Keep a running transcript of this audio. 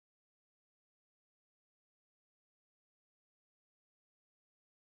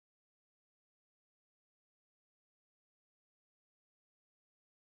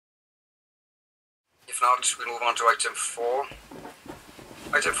not, we'll move on to item 4.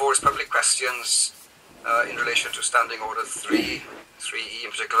 Item 4 is public questions in relation to Standing Order 3E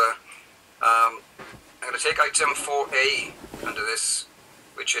in particular. I'm going to take item 4A under this,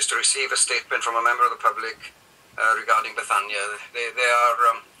 which is to receive a statement from a member of the public regarding Bethania. They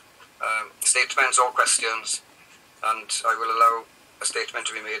are statements or questions, and I will allow a statement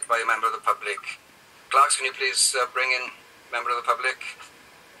to be made by a member of the public. Clerks, can you please bring in a member of the public?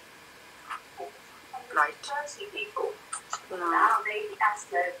 Right. Can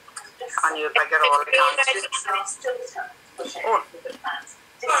you beg all the councillors? Oh.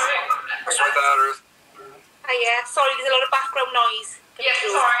 Sorry there, Ruth. Yeah, sorry, there's a lot of background noise. Yeah,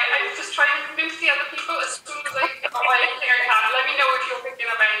 sorry, I was just trying to convince the other people as soon as I got anything I can. Let me know if you're thinking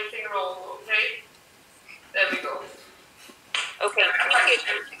of anything wrong, okay? There we go. Okay,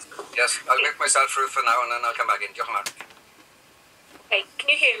 Yes, I'll make myself through for now and then I'll come back in. Diolch yn fawr. Okay, can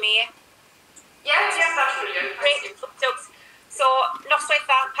you hear me? Yes, that's brilliant. Great. So, noswaith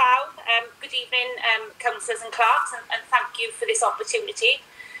dda pawb. Good evening, councillors and clerks, and thank you for this opportunity.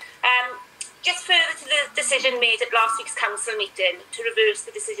 Just further to the decision made at last week's council meeting to reverse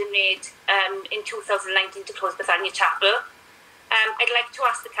the decision made in 2019 to close Bethania Chapel, I'd like to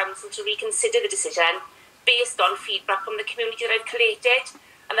ask the council to reconsider the decision based on feedback from the community that I've collated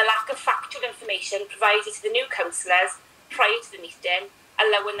and the lack of factual information provided to the new councillors prior to the meeting,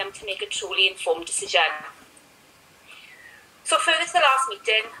 allowing them to make a truly informed decision. So further to the last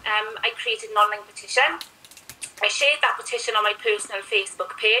meeting, I created an online petition. I shared that petition on my personal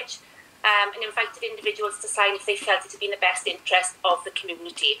Facebook page and invited individuals to sign if they felt it to be in the best interest of the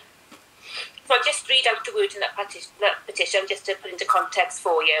community. So I'll just read out the words in that petition just to put into context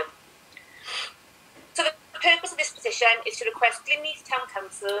for you. So the purpose of this petition is to request Glynneath Town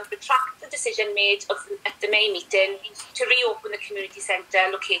Council retract the decision made at the May meeting to reopen the community centre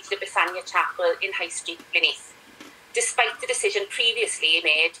located at Bethania Chapel in High Street, Glynneath, despite the decision previously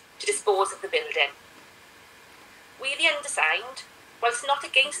made to dispose of the building. We, the undersigned, whilst not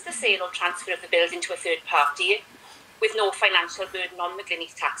against the sale or transfer of the building to a third party, with no financial burden on the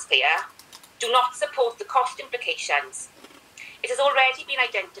Glynneath taxpayer, do not support the cost implications. It has already been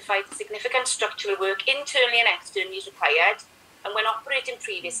identified that significant structural work internally and externally is required, and when operating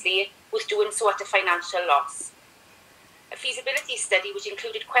previously, was doing so at a financial loss. A feasibility study, which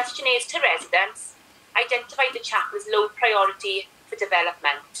included questionnaires to residents, identified the chapel as low priority for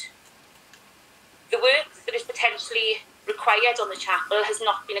development. The work that is potentially required on the chapel has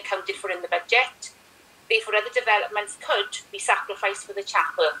not been accounted for in the budget, therefore other developments could be sacrificed for the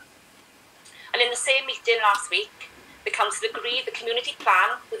chapel. And in the same meeting last week, the council agreed the community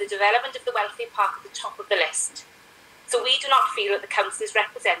plan with the development of the welfare park at the top of the list. So we do not feel that the council is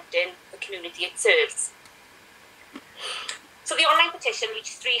representing the community it serves. So the online petition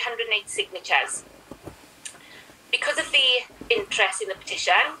reached 308 signatures. Because of the interest in the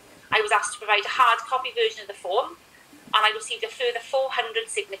petition, I was asked to provide a hard copy version of the form, and I received a further 400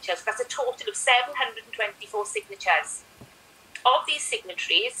 signatures. That's a total of 724 signatures. Of these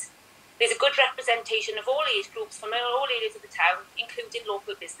signatories, there's a good representation of all age groups from all areas of the town, including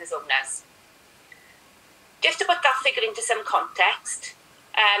local business owners. Just to put that figure into some context,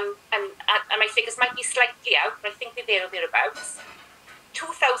 and my figures might be slightly out, but I think they're there or thereabouts,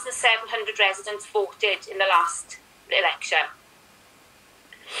 2,700 residents voted in the last election.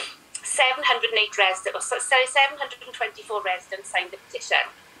 724 residents signed the petition.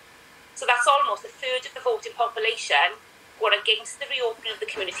 So that's almost a third of the voting population who are against the reopening of the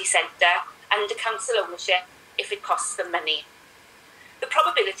community centre under council ownership if it costs them money. The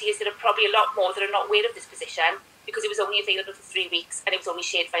probability is there are probably a lot more that are not aware of this position because it was only available for 3 weeks and it was only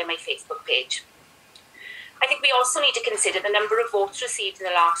shared via my Facebook page. I think we also need to consider the number of votes received in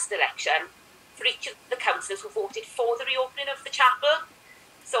the last election for each of the councillors who voted for the reopening of the chapel.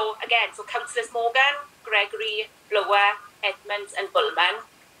 So again, councillors Morgan, Gregory, Blower, Edmonds and Bullman,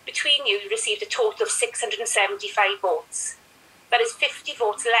 between you received a total of 675 votes. That is 50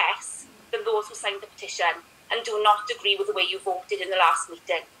 votes less than those who signed the petition and do not agree with the way you voted in the last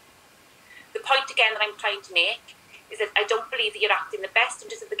meeting. The point again that I'm trying to make is that I don't believe that you're acting in the best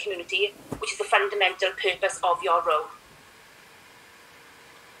interest of the community, which is the fundamental purpose of your role.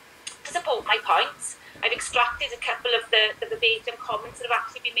 To support my points, I've extracted a couple of the verbatim comments that have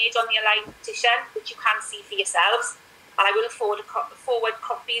actually been made on the online petition, which you can see for yourselves, and I will forward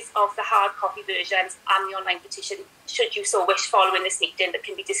copies of the hard copy versions and the online petition, should you so wish, following this meeting, that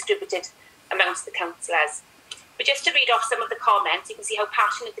can be distributed amongst the councillors. But just to read off some of the comments, you can see how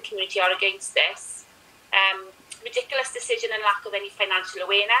passionate the community are against this. Ridiculous decision and lack of any financial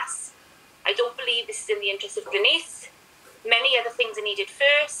awareness. I don't believe this is in the interest of Glynneath. Many other things are needed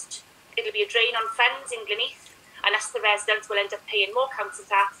first. it'll be a drain on funds in Gleneath, and us, the residents, will end up paying more council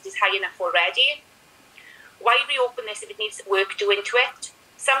tax. It is high enough already. Why reopen this if it needs work doing to it?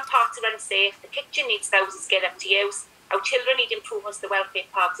 Some parts are unsafe. The kitchen needs thousands to get up to use. Our children need improvements to the welfare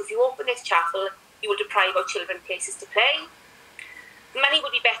parks. If you open this chapel, you will deprive our children places to play. The money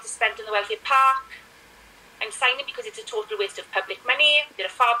would be better spent on the welfare park. I'm signing because it's a total waste of public money. There are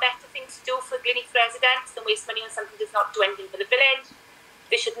far better things to do for Gleneath residents than waste money on something that does not do anything for the village.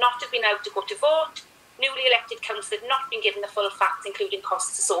 They should not have been allowed to go to vote. Newly elected councillors have not been given the full facts, including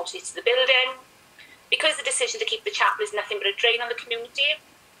costs associated to the building. Because the decision to keep the chapel is nothing but a drain on the community.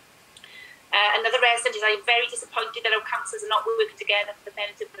 Another resident is, I'm very disappointed that our councillors are not working together for the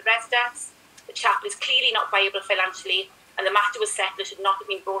benefit of the residents. The chapel is clearly not viable financially, and the matter was settled should not have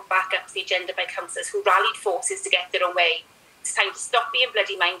been brought back up to the agenda by councillors who rallied forces to get their own way. It's time to stop being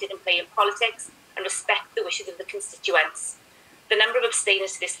bloody-minded and playing politics and respect the wishes of the constituents. The number of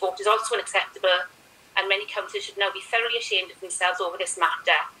abstainers to this vote is also unacceptable, and many councillors should now be thoroughly ashamed of themselves over this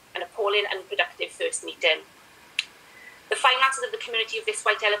matter, an appalling and unproductive first meeting. The finances of the community of this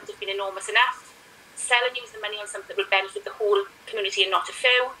white elephant have been enormous enough. Sell and use the money on something that will benefit the whole community and not a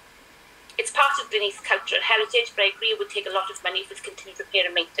few. It's part of Gleneath's culture and heritage, but I agree it would take a lot of money for its continued repair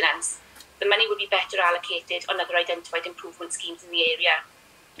and maintenance. The money would be better allocated on other identified improvement schemes in the area.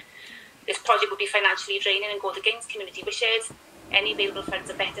 This project would be financially draining and goes against community wishes. Any available funds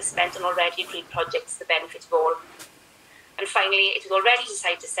are better spent on already agreed projects to the benefit of all. And finally, it was already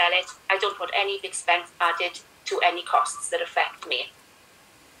decided to sell it. I don't want any of the expense added to any costs that affect me.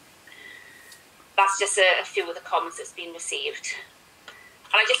 That's just a few of the comments that's been received.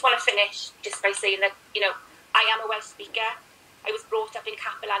 And I just want to finish just by saying that, I am a Welsh speaker. I was brought up in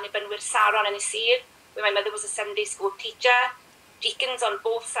Capel Anniben with Saron and Asir, where my mother was a Sunday school teacher. Deacons on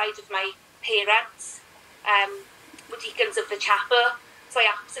both sides of my parents were deacons of the chapel, so I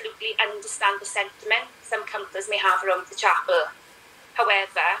absolutely understand the sentiment some councillors may have around the chapel.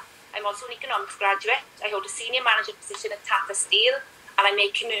 However, I'm also an economics graduate. I hold a senior manager position at Tata Steel, and I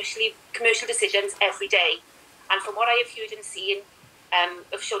make commercial decisions every day. And from what I have heard and seen,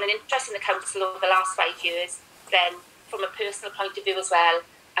 have shown an interest in the council over the last 5 years, then from a personal point of view as well,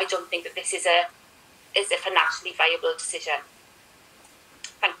 I don't think that this is a financially viable decision.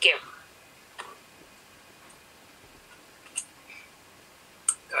 Thank you.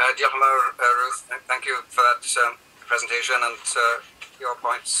 Diolch yn fawr, Ruth. Thank you for that presentation, and your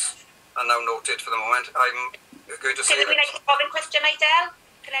points are now noted for the moment. I'm going to say... Can anybody ofyn question, Idel?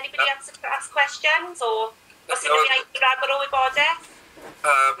 Can anybody ask questions, or os ydych chi'n rhagor o wybodaeth?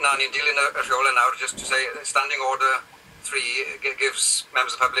 Na, ni'n dilyn y rheolau nawr, just to say, Standing Order 3 gives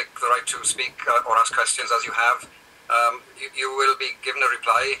members of the public the right to speak or ask questions as you have. You will be given a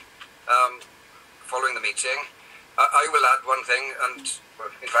reply following the meeting. I will add one thing, and well,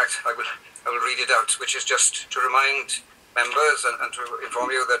 in fact, I will read it out, which is just to remind members and to inform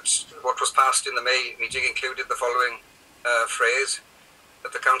you that what was passed in the May meeting included the following phrase,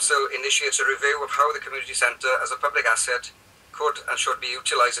 that the Council initiates a review of how the community centre as a public asset could and should be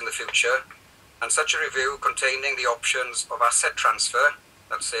utilised in the future, and such a review containing the options of asset transfer,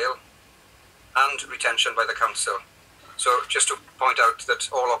 that's sale, and retention by the Council. So just to point out that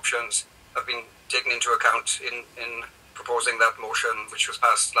all options have been taken into account in proposing that motion which was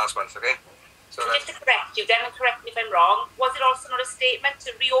passed last month, okay? So just to correct you, then, and correct me if I'm wrong, was it also not a statement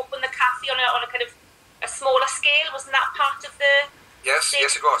to reopen the cafe on a kind of a smaller scale? Wasn't that part of the... Yes,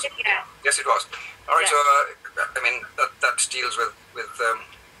 yes it was. Yeah. Yes it was. All right, yeah. So I mean that deals with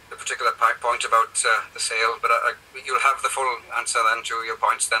the particular point about the sale, but you'll have the full answer then to your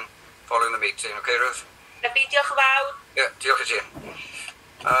points then following the meeting, okay, Ruth? Lovely, diolch yn fawr. Yeah, diolch i ti.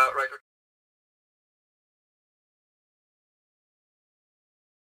 Right.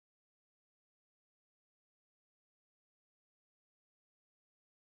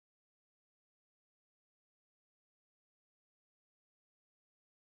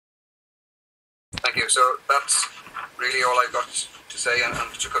 Thank you. So that's really all I've got to say, and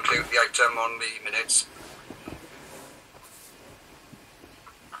to conclude the item on the minutes.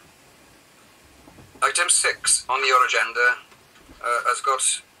 Item 6 on your agenda has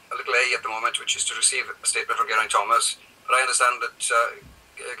got a little A at the moment, which is to receive a statement from Geraint Thomas. But I understand that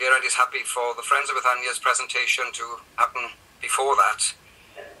Geraint is happy for the Friends of Bethania's presentation to happen before that.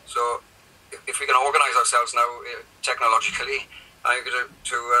 So if we can organise ourselves now technologically, I'm going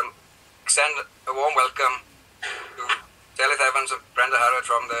to extend a warm welcome to Delith Evans and Brenda Harrod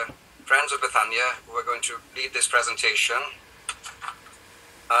from the Friends of Bethania, who are going to lead this presentation.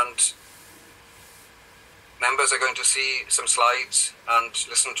 And members are going to see some slides and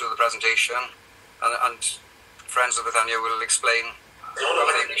listen to the presentation, and Friends of Bethania will explain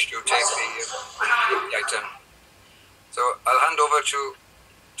Nobody wish to take the item. So I'll hand over to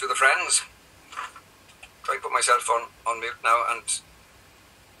the friends. Try and put myself on mute now, and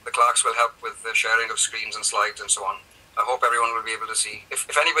the clerks will help with the sharing of screens and slides and so on. I hope everyone will be able to see.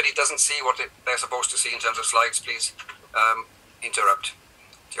 If anybody doesn't see what they're supposed to see in terms of slides, please interrupt.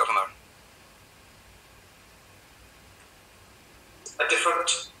 Diolch yn fawr. A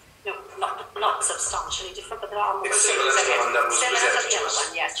different... No, not substantially different, but there are more. It's similar to the one that was presented to us.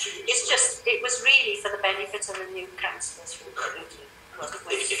 Yes. It's just, it was really for the benefit of the new councillors who couldn't.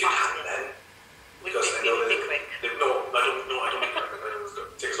 If you can then, because I know I don't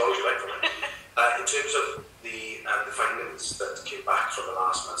take as long as you like for me. In terms of the findings that came back from the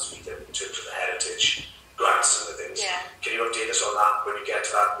last month's meeting, in terms of the heritage grants and the things, can you update us on that when you get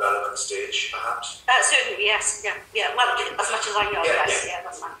to that relevant stage, perhaps? Certainly, yes. Yeah. Well, as much as I know, yes. Yeah,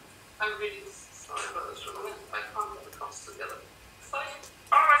 that's fine. I'm really sorry about this. I can't get the costs together. Sorry.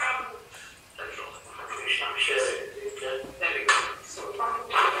 All right. There we go. So,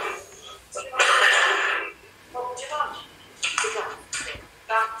 what do you want?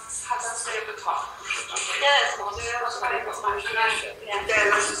 that has to stay at the top. Yes. Yeah,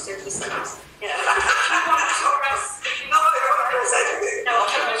 let's just do the sentence. Yeah. You want to arrest? No.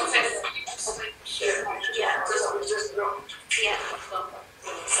 Yeah.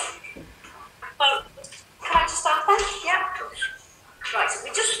 Well, can I just start then? Yeah. Right.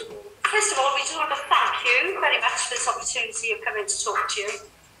 First of all, we just want to thank you very much for this opportunity of coming to talk to you.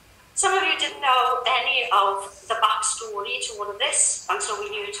 Some of you didn't know any of the backstory to all of this, and so we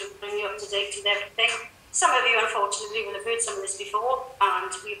knew to bring you up to date with everything. Some of you, unfortunately, will have heard some of this before, and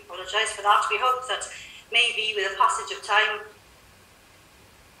we apologise for that. We hope that maybe with the passage of time,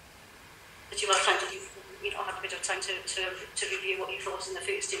 that you will have time to, have a bit of time to review what you thought in the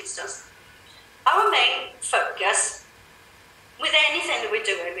first instance. Our main focus with anything that we're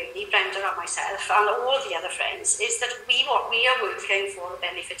doing, really, Brenda and myself and all the other friends, is that we are working for the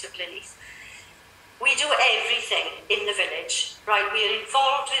benefit of Glynneath. We do everything in the village, right? We are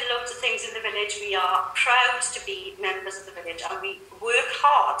involved with loads of things in the village. We are proud to be members of the village, and we work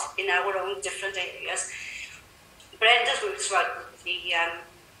hard in our own different areas. Brenda's worked throughout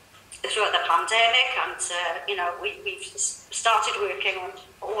the pandemic, and we've started working on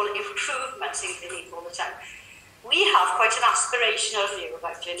all improvements in Glynneath all the time. We have quite an aspirational view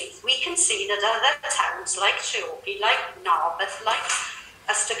about Glynneath. We can see that other towns like Treorchy, like Narberth, like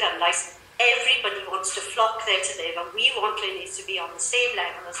Ystogynlais, everybody wants to flock there to live, and we want Glynneath to be on the same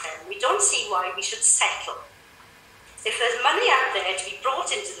level as them. We don't see why we should settle. If there's money out there to be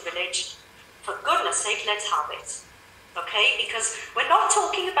brought into the village, for goodness sake, let's have it. Okay? Because we're not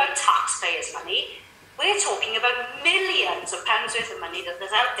talking about taxpayers' money. We're talking about millions of pounds worth of money that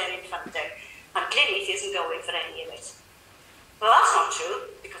there's out there in funding. And Glynneath isn't going for any of it. Well, that's not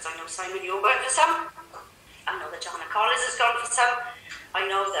true, because I know, Simon, you're going for some. I know that Jana Collins has gone for some. I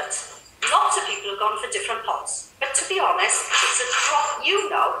know that lots of people have gone for different pots. But to be honest, it's a drop,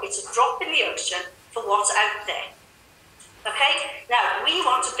 it's a drop in the ocean for what's out there. Okay? Now, we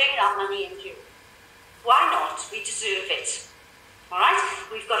want to bring that money in here. Why not? We deserve it. All right?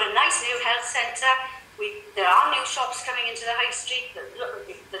 We've got a nice new health centre. There are new shops coming into the high street. The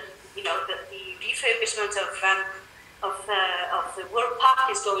refurbishment of the World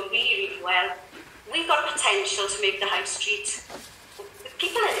Park is going really, really well. We've got potential to make the high street with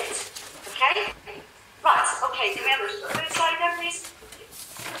people in it. Okay? Right, okay, can we have the third slide then, please?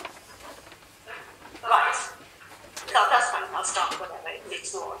 Right. No, that's fine, I'll start whatever, it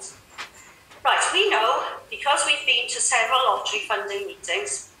makes no odds. Right, we know, because we've been to several lottery funding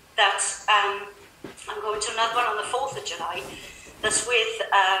meetings, that I'm going to another one on the 4th of July, that's with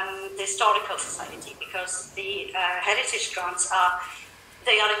the Historical Society, because the heritage grants are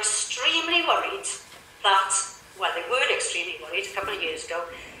extremely worried that, well, they were extremely worried a couple of years ago,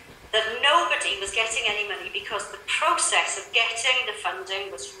 that nobody was getting any money because the process of getting the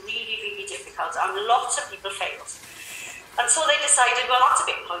funding was really, really difficult, and lots of people failed. And so they decided, well, that's a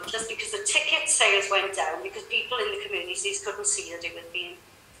bit pointless, because the ticket sales went down because people in the communities couldn't see that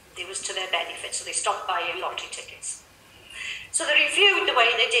it was to their benefit, so they stopped buying lottery tickets. So they reviewed the way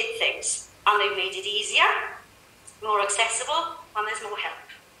they did things, and they made it easier, more accessible, and there's more help.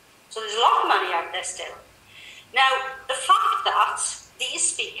 So there's a lot of money out there still. Now, the fact that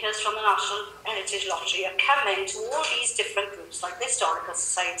these speakers from the National Heritage Lottery are coming to all these different groups, like the Historical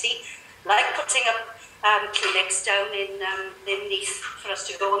Society, like putting up clinics down in Leith for us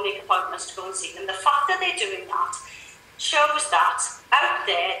to go and make appointments to go and see them, the fact that they're doing that shows that out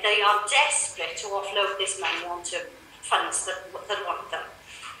there they are desperate to offload this money onto funds that want them.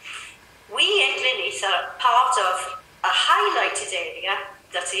 We in Glynneath are part of a highlighted area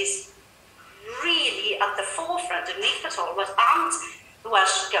that is really at the forefront of Neath Patolwyd and the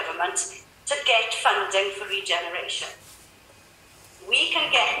Welsh Government to get funding for regeneration. We can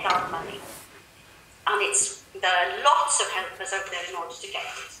get that money, and there are lots of helpers out there in order to get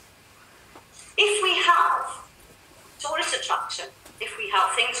it. If we have tourist attraction, if we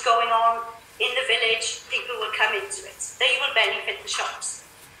have things going on in the village, people will come into it. They will benefit the shops.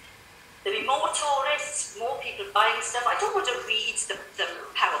 There'll be more tourists, more people buying stuff. I don't want to read the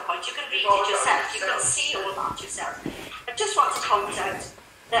PowerPoint. You can read it yourself. You can see all that yourself. I just want to point out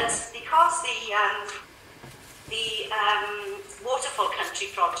that because the Waterfall Country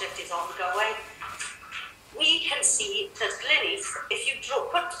project is ongoing, we can see that Glynneath, if you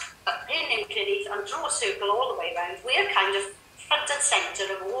put a pin in Glynneath and draw a circle all the way around, we're kind of front and centre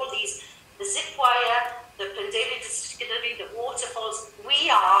of all these, the zip wire, the Pendaily Distillery, the waterfalls. We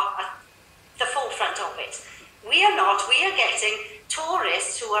are at the forefront of it. We are getting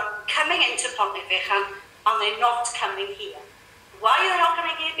tourists who are coming into Pontypridd and they're not coming here. Why are they not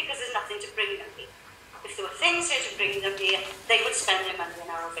coming here? Because there's nothing to bring them here. If there were things here to bring them here, they would spend their money in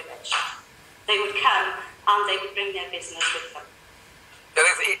our village. They would come and they would bring their business with them.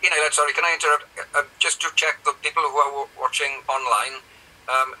 Sorry, can I interrupt? Just to check the people who are watching online,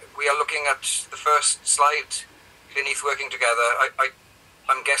 we are looking at the first slide, Glynneath working together.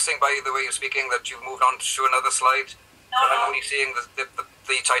 I'm guessing by the way you're speaking that you've moved on to another slide. No, but I'm only seeing the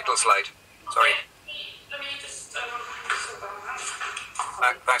title slide. Sorry. Let me just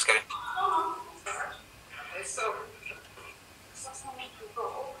Thanks, Kerry. Okay, so that's how we can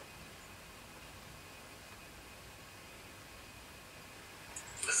go.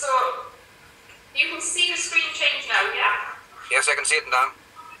 So you can see the screen change now, yeah? Yes, I can see it now.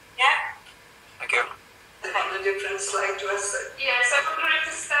 Yeah. Thank you. On a different slide to us. Yes, I wonder if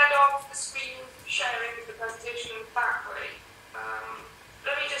instead of the screen sharing the presentation that way,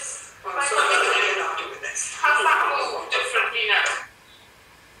 let me just... I'm sorry, you're not doing this. Has that moved differently now?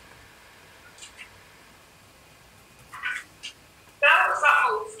 Has that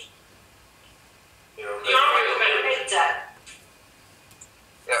moved? You're on with it.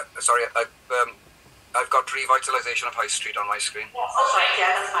 Yeah, sorry, I've got revitalisation of High Street on my screen. Yes, that's right,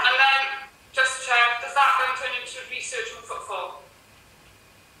 yeah, that's fine. And then, just to check, does that then turn into research and footfall?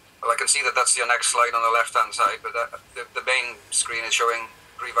 Well, I can see that that's your next slide on the left-hand side, but the main screen is showing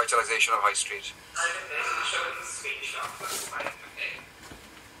revitalisation of High Street. Showing the screenshot, that's fine, okay.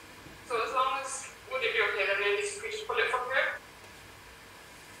 So as long as, would it be okay then maybe if we just pull it from here?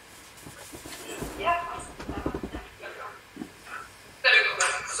 Yeah. There we go.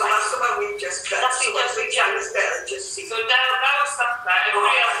 So that's the one we just got. That's so what we just see. So that was stuff there,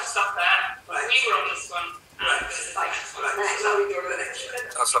 everybody else was stuff there. Right. We were on this one. Right. So now we go to the next one.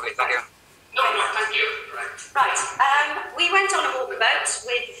 That's lovely, thank you. No, thank you. Right. We went on a walkabout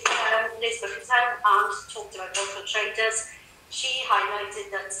with Liz Bethania and talked about local traders. She highlighted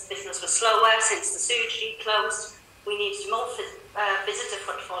that business was slower since the surgery closed. We needed more visitor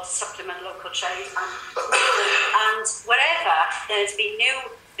footfall to supplement local trade, and wherever there's been new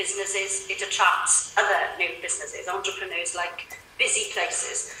businesses, it attracts other new businesses. Entrepreneurs like busy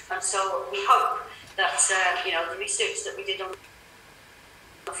places, and so we hope that the research that we did on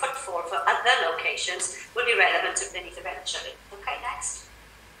the footfall for other locations will be relevant to Glynneath eventually. Okay, next.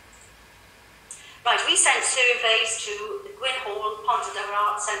 Right, we sent surveys to the Gwyn Hall, Pontypridd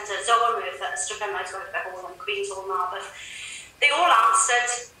Arts Centre, Zoa Merthyr, Ystrygunais Welfare Hall and Queen's Hall, Narberth. They all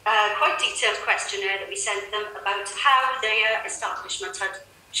answered a quite detailed questionnaire that we sent them about how their establishment had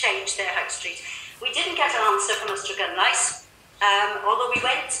changed their high street. We didn't get an answer from Ystrygunais, although we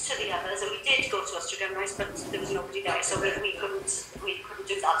went to the others, and we did go to Ystrygunais, but there was nobody there, so we couldn't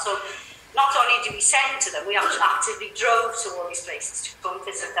do that. So not only did we send to them, we actually actively drove to all these places to go and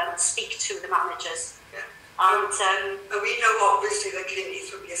visit them and speak to the managers. Yeah. And we know obviously that Glynneath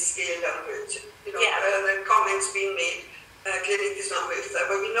would be a scale downwards. The comments being made, Glynneath is not worth that,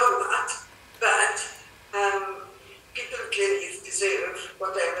 but we know that. But people of Glynneath deserve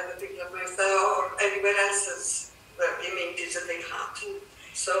whatever the people of Merthyr or anywhere else has the amenities that they've had.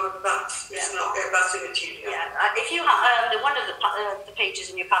 So that's not that's immaterial. yeah, if you have one of the pages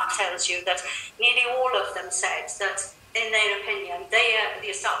in your pack tells you that nearly all of them said that, in their opinion, the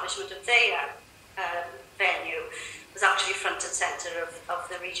establishment of their venue was actually front and centre of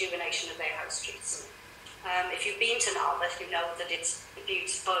the rejuvenation of their house streets. If you've been to Narberth, you know that it's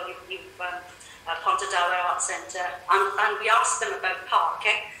beautiful. You've Pontypridd Arts Centre, and we asked them about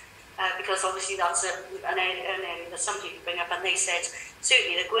parking. Because obviously that's an area that some people bring up, and they said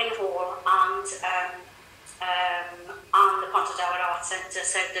certainly the Gwyn Hall and and the Pontardawe Arts Centre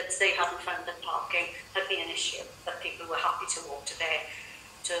said that they hadn't found that parking had been an issue, that people were happy to walk to their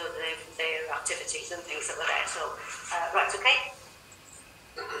activities and things that were there. So, right, okay.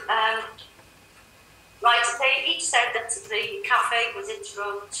 Right, they each said that the cafe was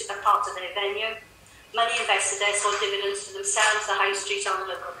integral to a part of their venue. Money invested there saw dividends to themselves, the high street and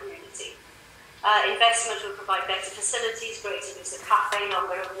the local community. Investment will provide better facilities, greater use of cafe,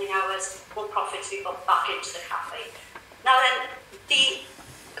 longer opening hours, more profit to be put back into the cafe. Now then,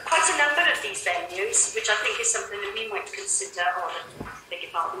 quite a number of these venues, which I think is something that we might consider, or beg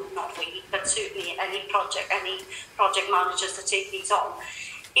your pardon, not we, but certainly any project managers that take these on,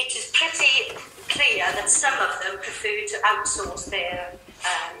 it is pretty clear that some of them prefer to outsource their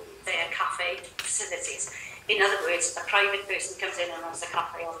cafe facilities. In other words, a private person comes in and runs the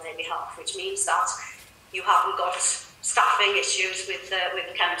cafe on their behalf, which means that you haven't got staffing issues with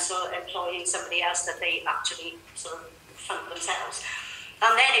the council employing somebody else that they actually sort of fund themselves.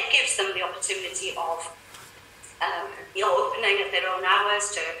 And then it gives them the opportunity of opening at their own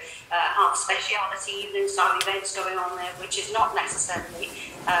hours, to have speciality evenings, style events going on there, which is not necessarily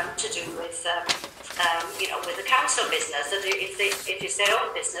to do with with the council business. That if it's their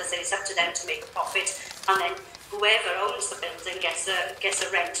own business, then it's up to them to make a profit, and then whoever owns the building gets a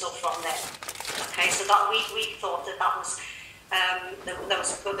rental from them. Okay, so that we thought that was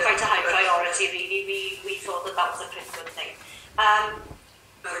quite a high priority. Really, we thought that was a pretty good thing. And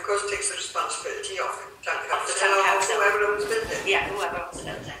of course, it takes the responsibility of the town council, whoever owns the building. Yeah, whoever owns the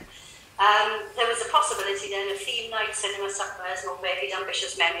building. There was a possibility then of theme night, cinema, suppers, or varied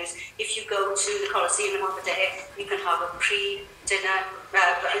ambitious menus. If you go to the Coliseum on the day, you can have a pre-dinner,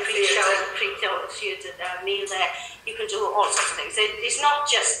 pre-show, pre-theatre meal there. You can do all sorts of things. It's not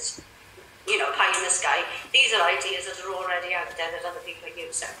just, pie in the sky. These are ideas that are already out there that other people are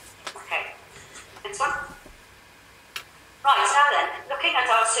using. Okay, next one. Right, now then, looking at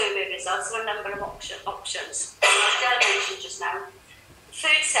our survey results, there are a number of options. As Del mentioned just now,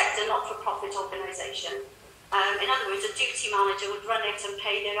 third sector, not-for-profit organisation. In other words, a duty manager would run it and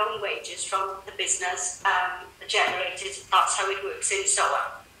pay their own wages from the business generated. That's how it works in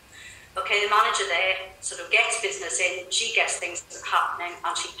SOA. Okay, the manager there sort of gets business in, she gets things happening,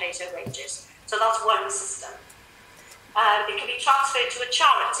 and she pays her wages. So that's one system. It can be transferred to a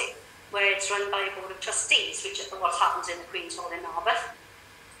charity, where it's run by a board of trustees, which is what happens in the Queen's Hall in Narberth.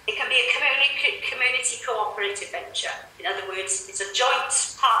 It can be a community cooperative venture. In other words, it's a joint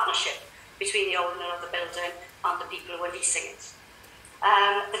partnership between the owner of the building and the people who are leasing it.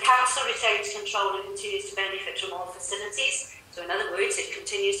 The council retains control and continues to benefit from all facilities. So in other words, it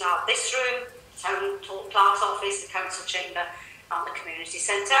continues to have this room, the town clerk's office, the council chamber and the community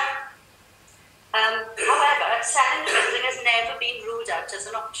centre. However, selling the building has never been ruled out as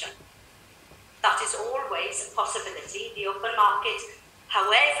an option. That is always a possibility. The open market,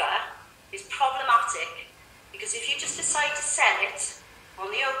 however, is problematic because if you just decide to sell it on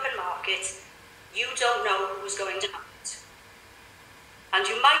the open market, you don't know who's going to buy it. And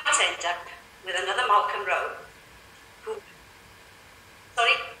you might end up with another Malcolm Rowe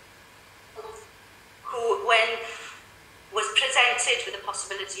who when was presented with the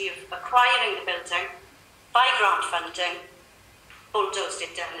possibility of acquiring the building by grant funding, bulldozed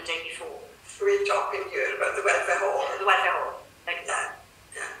it down the day before. We're talking here about the welfare hall. The welfare hall, like that.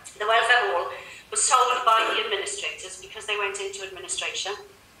 Yeah. The welfare hall was sold by the administrators because they went into administration.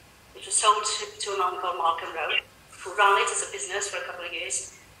 It was sold to a man called Malcolm Rowe, who ran it as a business for a couple of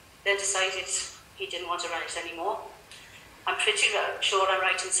years, then decided he didn't want to run it anymore. I'm pretty sure I'm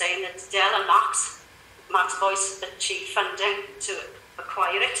right in saying that Del and Max Boyce achieved funding to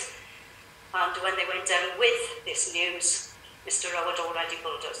acquire it, and when they went down with this news, Mr. Rowe had already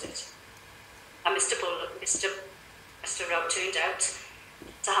bulldozed it. And Mr. Rowe turned out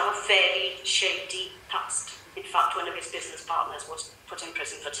to have a very shady past. In fact, one of his business partners was put in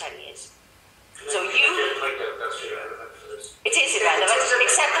prison for 10 years. So you... That's irrelevant for this. It is irrelevant,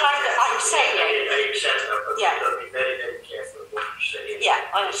 except that I'm saying... Yeah. Be very, very careful of what you say. Yeah,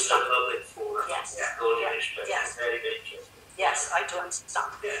 I understand. It's a public forum. Yes. Yes. Very, very careful. Yes, I do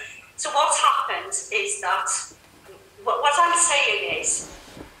understand. Yeah. So what's happened is that... What I'm saying is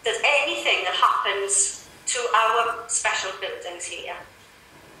that anything that happens to our special buildings here,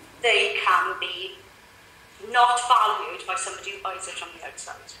 they can be not valued by somebody who buys it from the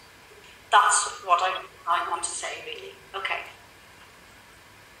outside. That's what I want to say, really. Okay.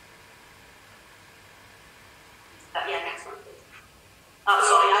 Yeah, next one, please. Oh,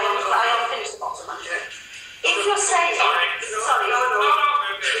 sorry, I haven't finished the bottom one. If you're saying... Sorry.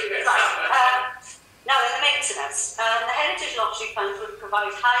 Right. Now, in the maintenance, the Heritage Lottery Fund would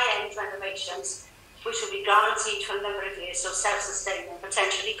provide high-end renovations which will be guaranteed for a number of years, so self-sustaining,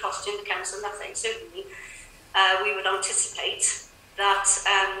 potentially costing the council nothing. Certainly, we would anticipate that,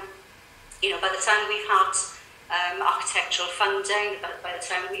 by the time we've had architectural funding, by the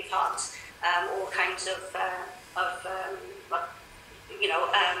time we've had all kinds of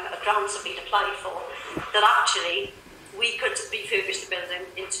grants have been applied for, that actually we could refurbish the building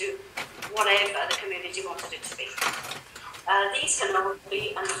into whatever the community wanted it to be. These can all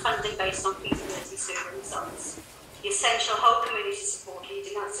be under funding based on feasibility survey results. The essential whole community support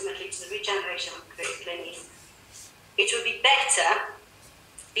leading ultimately to the regeneration of Glenheath. It would be better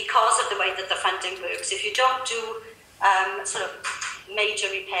because of the way that the funding works. If you don't do sort of major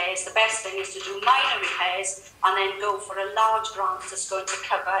repairs, the best thing is to do minor repairs and then go for a large grant that's going to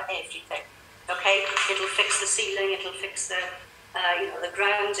cover everything. Okay, it'll fix the ceiling, it'll fix the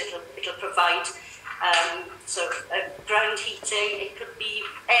ground, it'll provide ground heating. It could be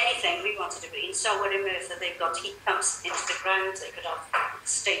anything we wanted to be. In Sower in Merthyr, they've got heat pumps into the ground. They could have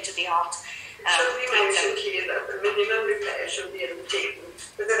state-of-the-art. Should we mention here that the minimum repair should be undertaken,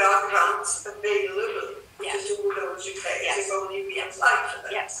 but there are grants available to do those repairs if only we apply for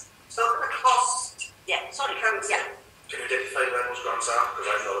them. Yes. It's not going to cost. Yeah, sorry. Council. Yeah. Can you identify where those grants are? Because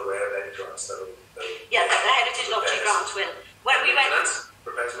I'm not aware of any grants that will... Yeah, the Heritage Lottery grant will. When we went...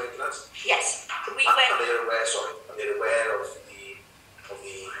 Repairs and maintenance? Yes. Are they aware of the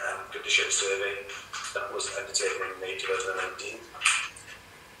condition survey that was undertaken in May 2019?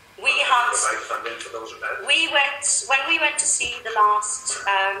 We had... Provide funding for those repairs? When we went to see the last...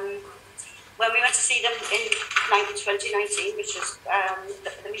 when we went to see them in 2019, which was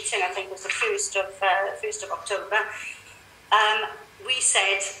the meeting, I think, was the 1st of October, we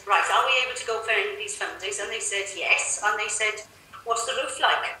said, right, are we able to go for any of these fundings? And they said yes. And they said, what's the roof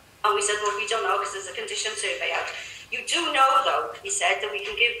like? And we said, well, we don't know because there's a condition survey out. You do know, though, he said, that we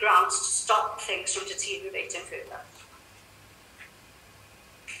can give grants to stop things from deteriorating further.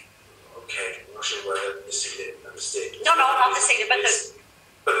 Okay, I'm not sure whether the ceiling and the state... No, not the ceiling, but the...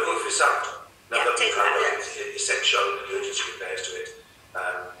 But the roof is out. Now that we've had essential emergency repairs to it.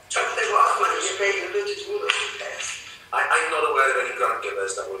 But there was money available to do those repairs. I'm not aware of any grant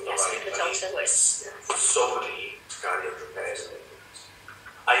givers that would provide money for solely to carry out repairs and maintenance.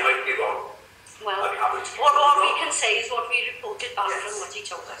 I might be wrong. Well, I'd be happy to what we can say is what we reported back from what he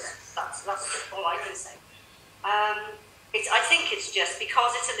told us. That's all I can say. I think it's just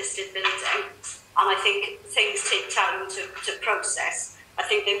because it's a listed building, and I think things take time to process. I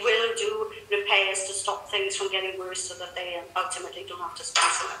think they will do repairs to stop things from getting worse so that they ultimately don't have to spend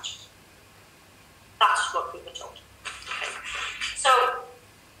so much. That's what we were told. Okay. So,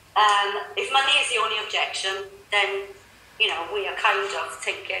 if money is the only objection, then, we are kind of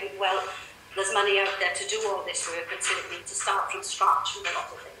thinking, well, there's money out there to do all this work and certainly to start from scratch with a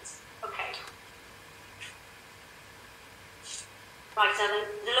lot of things. Okay. Right, now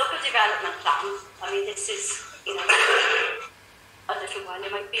the local development plan, I mean, this is, a little while,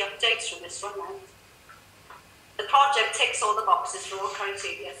 there might be updates from this one now. The project ticks all the boxes for all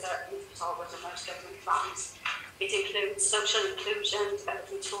criteria for Talbot and most government plans. It includes social inclusion,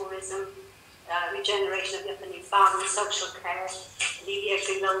 developing tourism, regeneration of the Upper New Farm, social care,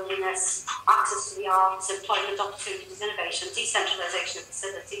 alleviating loneliness, access to the arts, employment opportunities, innovation, decentralisation of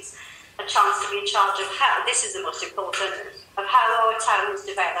facilities, a chance to be in charge of how, this is the most important, of how our town is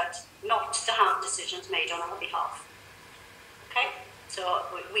developed, not to have decisions made on our behalf. Okay, so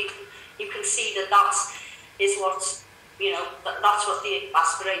you can see that is what, that's what the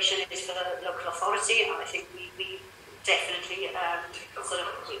aspiration is for the local authority, and I think we definitely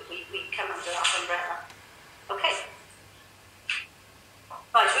we come under that umbrella. Okay.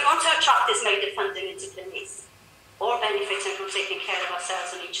 Right, we want to attract this major funding into Glenheath, all benefiting from taking care of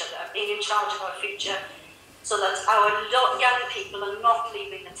ourselves and each other, being in charge of our future, so that our young people are not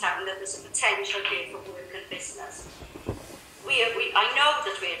leaving the town, that there's a potential here for work and business. I know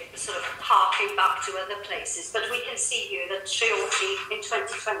that we're sort of harking back to other places, but we can see here that Treorchy in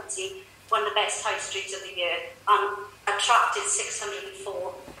 2020 won the best high street of the year and attracted £604,000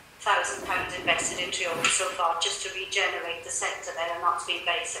 invested in Treorchy so far just to regenerate the centre there, and that's been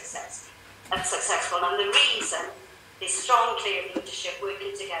very successful. And the reason is strong, clear leadership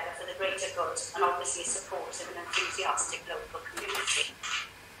working together for the greater good and obviously supporting an enthusiastic local community.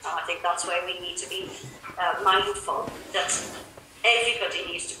 And I think that's where we need to be mindful that everybody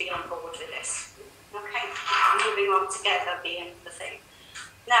needs to be on board with this. Okay, moving on together being the thing.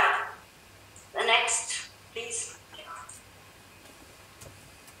 Now, the next, please.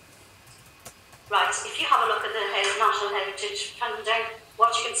 Right, if you have a look at the National Heritage Funding,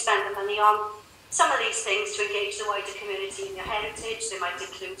 what you can spend the money on, some of these things to engage the wider community in your heritage, they might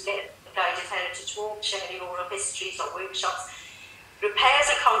include guided heritage walk, sharing oral histories or workshops. Repairs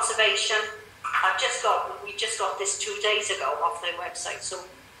and conservation, we just got this 2 days ago off their website, so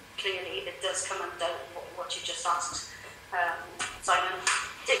clearly it does come under what you just asked, Simon.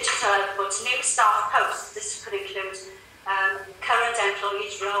 Digital outputs, new staff posts, this could include current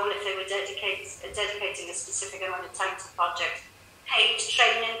employees' role if they were dedicating a specific amount of time to the project, paid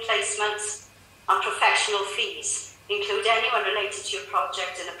training placements and professional fees. Include anyone related to your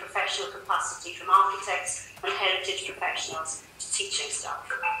project in a professional capacity, from architects and heritage professionals to teaching staff.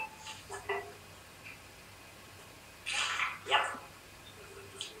 Okay. Yep.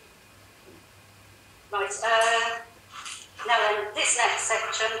 Right. Now then, this next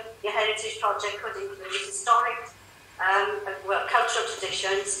section, your heritage project could include historic, cultural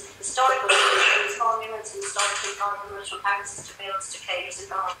traditions, historical traditions, monuments and historical environments, from houses to fields to caves and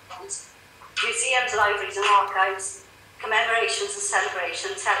gardens, museums, libraries and archives, commemorations and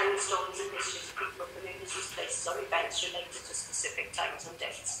celebrations, telling the stories and histories of people, communities, places or events related to specific times and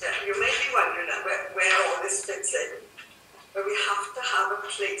dates. Yeah, you may be wondering where all this fits in, but we have to have a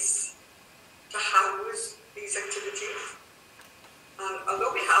place to house these activities. And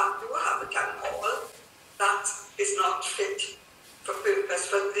although we do have a town hall, that is not fit for purpose,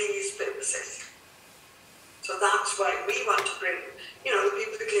 for these purposes. So that's why we want to bring, the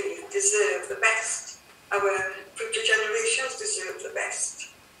people of Glynneath deserve the best. Our future generations deserve the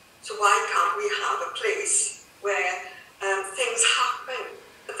best. So why can't we have a place where things happen?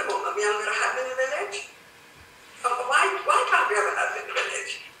 At the moment, we haven't got a hub in the village. Why can't we have a hub in the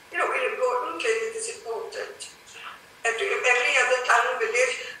village? We're important, Glynneath is important. Every other town and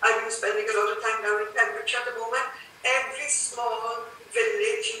village, I've been spending a lot of time down in Pembrokeshire at the moment. Every small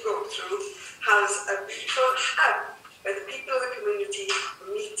village you go through has a beautiful hub where the people of the community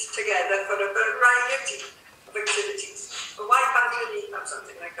meet together for a variety of activities. But why can't Glynneath have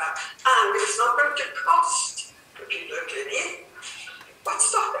something like that? And it's not going to cost the people of Glynneath. What's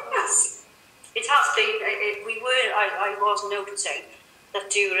stopping us? It has been, I was noticing that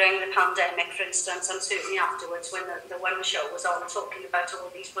during the pandemic, for instance, and certainly afterwards, when the One Show was on, talking about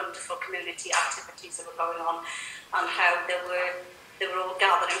all these wonderful community activities that were going on and how they were all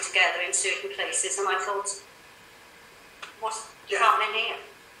gathering together in certain places, and I thought, what's happening here?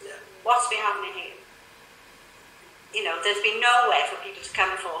 Yeah. What's been happening here? There's been nowhere for people to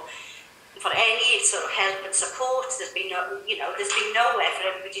come for any sort of help and support. There's been nowhere for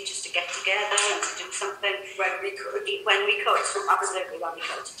everybody just to get together and to do something when we could, absolutely when we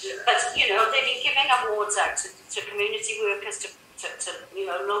could. Yeah. But they've been giving awards out to community workers, to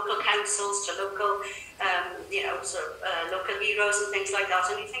local councils, to local local heroes and things like that.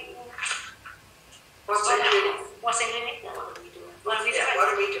 And you think, what's in it? What are we doing? What are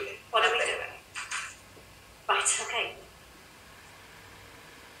we doing? Right. Okay.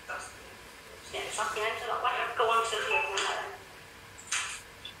 Yeah, it's at the end of that one. Go on to the other one.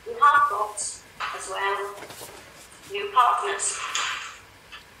 We have got, as well, new partners.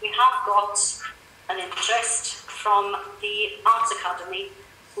 We have got an interest from the Arts Academy,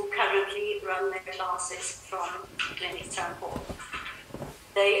 who currently run their classes from Glynneath Town Hall.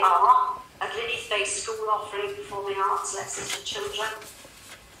 They are a Glynneath-based school offering performing arts lessons for children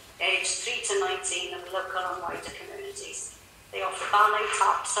aged 3 to 19 of local and wider communities. They offer ballet,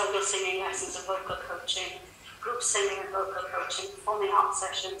 tap, solo singing lessons and vocal coaching, group singing and vocal coaching, performing arts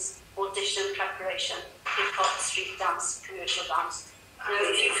sessions, audition preparation, hip-hop, street dance, commercial dance. Now,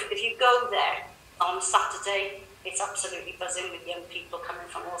 if you go there on Saturday, it's absolutely buzzing with young people coming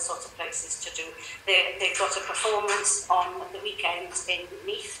from all sorts of places to do. They've got a performance on the weekend in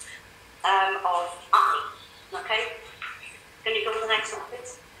Meath of Annie. Okay? Can you go to the next one,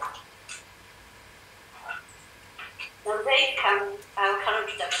 please? Now they've come, current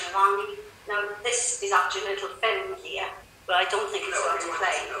production of Annie. Now this is actually a little film here, but I don't think it's going to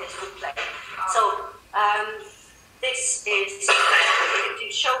play. It will play. So this is,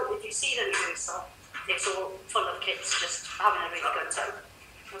 if you see the rehearsal, it's all full of kids just having a really good time.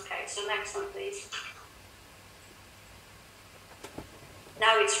 Okay, so next one please.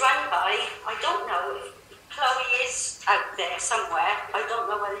 Now it's run by, I don't know if Chloe is out there somewhere. I don't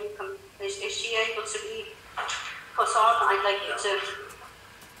know whether you can, is she able to be put on? I'd like you to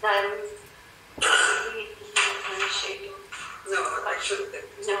no, I shouldn't.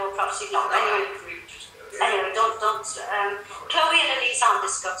 No, perhaps she's not. Anyway, don't. Chloe and Elise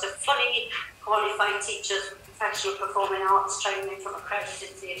Anderscott are fully qualified teachers with professional performing arts training from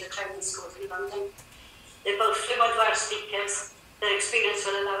accredited theatre training schools in London. They're both fluent Welsh speakers. Their experience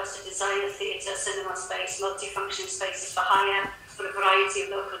will allow us to design a theatre, cinema space, multifunction spaces for hire for a variety of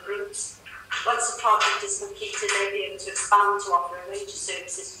local groups. Once the project is completed, they'll be able to expand to offer a range of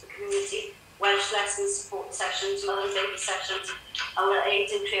services to the community: Welsh lessons, support sessions, mother and baby sessions, and will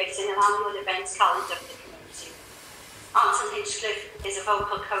aid in creating an annual events calendar for the community. Anton Hinchcliffe is a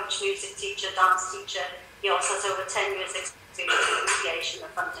vocal coach, music teacher, dance teacher. He also has over 10 years experience in mediation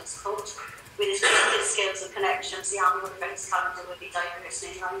and funding support. With his creative skills and connections, the annual events calendar will be diverse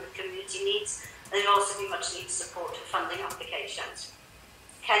and in line with community needs, and there will also be much needed support for funding applications.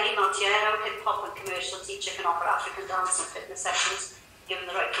 Kenny Montiero, hip-hop and commercial teacher, can offer African dance and fitness sessions, given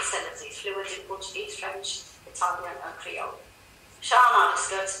the right facilities, fluent in Portuguese, French, Italian and Creole. Sian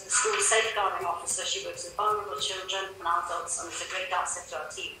Addiscott, the school safeguarding officer, she works with vulnerable children and adults and is a great asset to our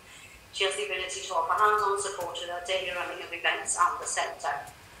team. She has the ability to offer hands-on support with our daily running of events and the centre.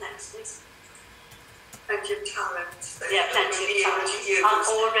 Next, please. Plenty of talent. Yeah, plenty of talent. To use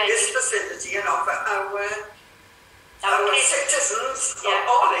this facility and offer our citizens of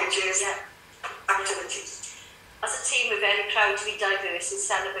all ages activities. As a team, we're very proud to be diverse and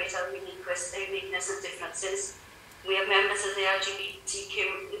celebrate our uniqueness and differences. We have members of the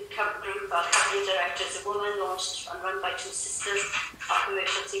LGBTQ group. Our company director is a woman, launched and run by two sisters. Our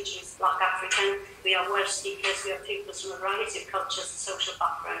commercial teacher is Black African. We have Welsh speakers. We have pupils from a variety of cultures and social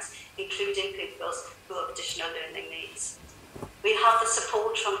backgrounds, including pupils who have additional learning needs. We have the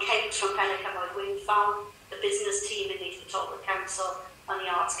support from Kate from Pennycumber Wind Farm, the business team beneath the Talbot Council, and the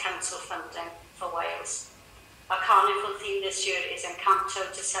Arts Council funding for Wales. Our carnival theme this year is Encanto,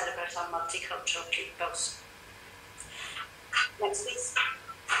 to celebrate our multicultural pupils. Next, please.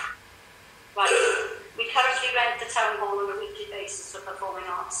 Right. We currently rent the town hall on a weekly basis for performing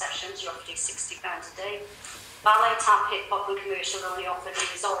arts sessions, roughly £60 a day. Ballet, tap, hip-hop and commercial are only offered in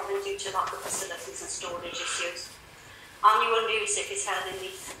resolving due to lack of facilities and storage issues. Annual music is held in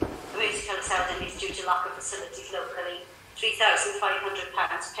Leith. The musical is held in Leith due to lack of facilities locally.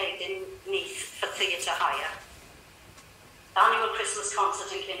 £3,500 paid in Leith for theatre hire. The annual Christmas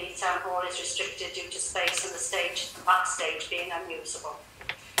concert in Clinic Town Hall is restricted due to space and the stage and backstage being unusable.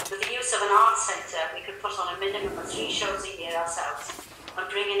 With the use of an arts centre, we could put on a minimum of 3 shows a year ourselves and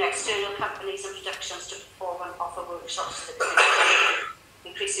bring in external companies and productions to perform and offer workshops to the community,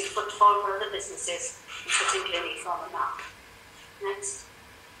 increasing footfall for other businesses and putting Clinic on the map. Next.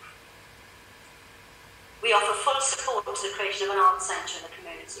 We offer full support to the creation of an arts centre in the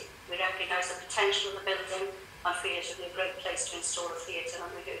community. We recognise the potential of the building and feel it would be a great place to install a theatre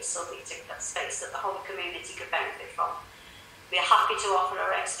and rehearsal meeting space that the whole community could benefit from. We are happy to offer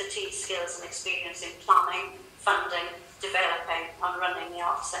our expertise, skills and experience in planning, funding, developing and running the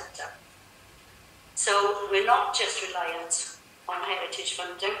Arts Centre. So we're not just reliant on heritage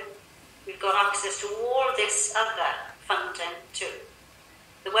funding, we've got access to all this other funding too.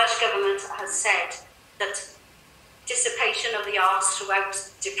 The Welsh Government has said that dissipation of the arts throughout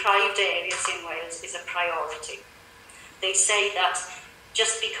deprived areas in Wales is a priority. They say that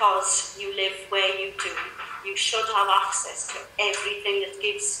just because you live where you do, you should have access to everything that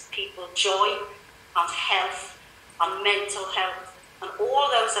gives people joy and health and mental health and all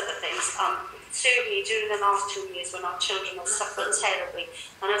those other things. Certainly during the last 2 years when our children have suffered terribly,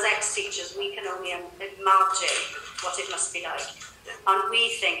 and as ex-teachers we can only imagine what it must be like. And we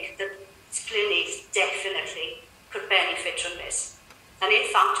think that clinics definitely could benefit from this. And in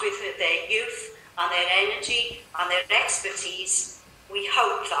fact, with their youth and their energy and their expertise, we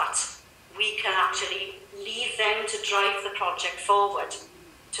hope that we can actually leave them to drive the project forward,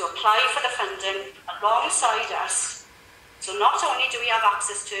 to apply for the funding alongside us. So not only do we have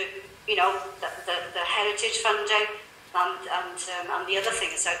access to, you know, the heritage funding and the other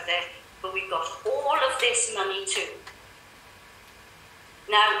things out there, but we've got all of this money too.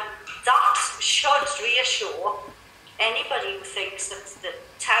 Now, that should reassure anybody who thinks that the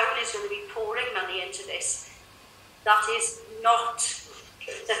town is going to be pouring money into this. That is not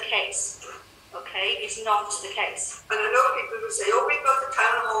the case. Okay, it's not the case. And I know people who say, oh, we've got the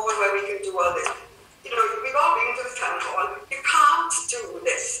town hall where we can do all this. You know, we've all been to the town hall. You can't do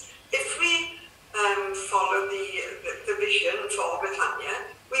this. If we follow the vision for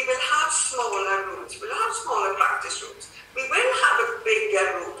Bethania, we will have smaller rooms. We'll have smaller practice rooms. We will have a bigger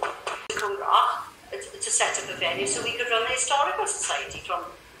room. To set up a venue so we could run the historical society from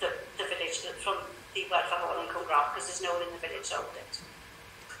the village, from the welfare hall in Cymru, because there's no one in the village that owned it.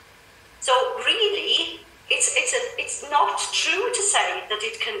 So really, it's not true to say that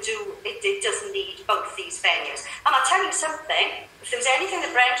it doesn't need both these venues. And I'll tell you something, if there was anything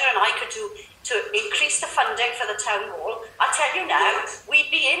that Brenda and I could do to increase the funding for the town hall, I'll tell you now, we'd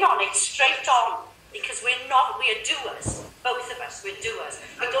be in on it straight on, because we're doers. Both of us, we're doers.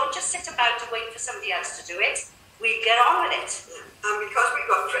 We don't just sit about and wait for somebody else to do it. we get on with it. And because we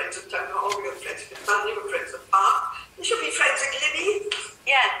got friends at Town Hall, we got friends at Bethania, we got friends at Park, we should be friends at Glynny.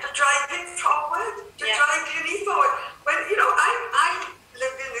 Yeah. To drive it forward, drive Glynny forward. When, you know, I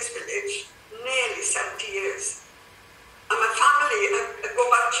lived in this village nearly 70 years. And my family go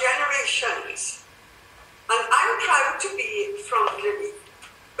back generations. And I'm proud to be from Glynny.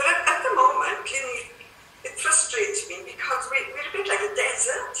 But at the moment, Glynny, it frustrates me because we're a bit like a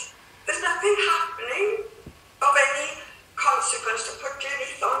desert. There's nothing happening of any consequence to put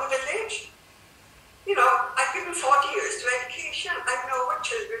Glynny on the village. You know, I've given 40 years to education. I know what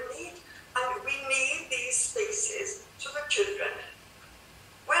children need. And we need these spaces so that children.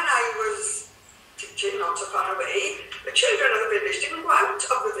 When I was teaching not so far away, the children of the village didn't go out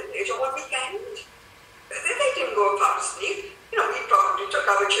of the village on one weekend. They didn't go past me. You know, we probably took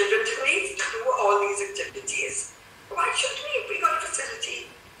our children to Leeds to do all these activities. Why should we? We got a facility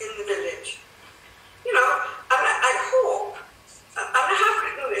in the village. You know, and I hope, and I have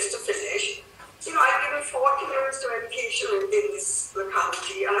written this to finish, you know, I've given 40 years to education in this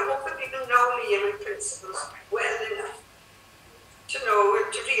locality, and I hope that people know me and my principles well enough to know and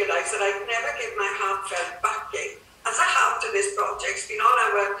to realise that I've never given my heartfelt backing, as I have to this project. It's been on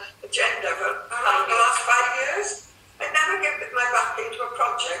our agenda for around the last 5 years. I never give my backing to a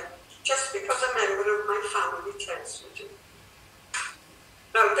project just because a member of my family tells me to.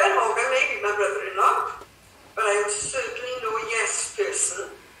 Now, Dan Morgan may be my brother-in-law, but I am certainly no yes person,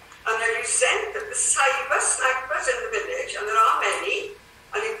 and I resent that the cyber snipers in the village, and there are many,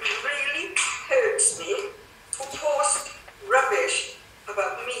 and it really hurts me, who post rubbish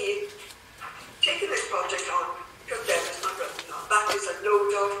about me taking this project on because Dan is my brother-in-law. That is a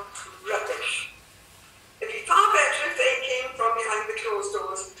load of rubbish. It'd be far better if they came from behind the closed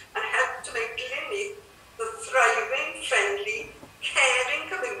doors and helped to make Glynny the thriving, friendly, caring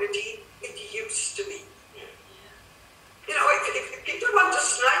community it used to be. You know, if people want to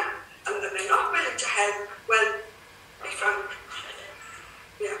snipe and they're not willing to help, well, be frank.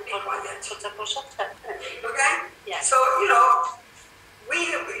 Yeah, be quiet. Okay? Yeah. So, you know,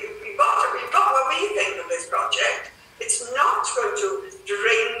 we've got what we think of this project. It's not going to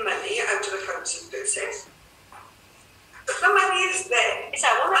drain money out of the council purses. But the money is there. It's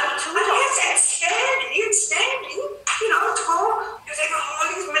our money too. And yes, it's scary, you know, to go, you think all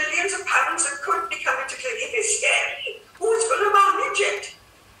these millions of pounds that could be coming to Glynny is scary. Who's going to manage it?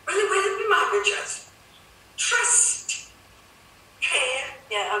 Well, it will be managers. Trust. Care.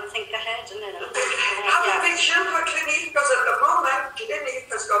 Yeah, and think ahead, isn't it? Have a vision for Glynny, because at the moment, Glynny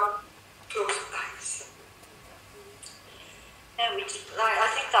has got closed eyes. Yeah, I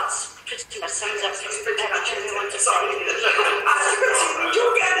think that's pretty much sums up everything we want to say. Sorry. As you can see, we do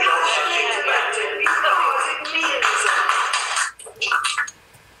get passionate about it because it means.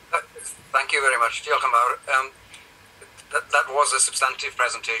 Thank you very much, Diolch yn fawr. That was a substantive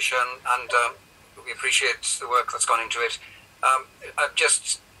presentation, and we appreciate the work that's gone into it. I'll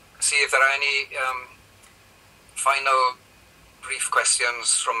just see if there are any final brief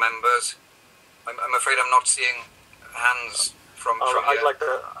questions from members. I'm afraid I'm not seeing hands from I'd here. like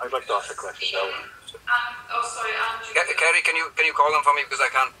to ask a question now. Sorry, Andrew. Kerry, can you call them for me, because I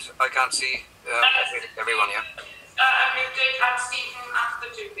can't see everyone here. I'm Dick and Stephen after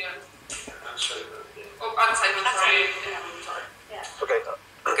Julian. Oh, and Simon, sorry. Yeah.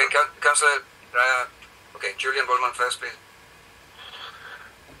 Okay, Councillor. Okay, Julian Bullman first, please.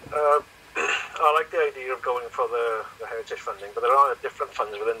 I like the idea of going for the heritage funding, but there are different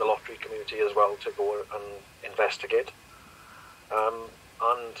funds within the lottery community as well to go and investigate.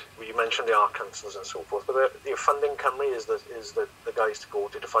 And you mentioned the art councils and so forth, but the Funding Cymru is the guys to go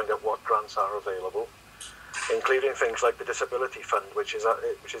to find out what grants are available, including things like the Disability Fund, which is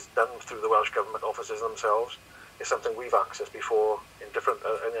done through the Welsh Government offices themselves. It's something we've accessed before in different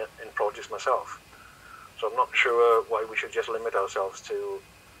in projects myself. So I'm not sure why we should just limit ourselves to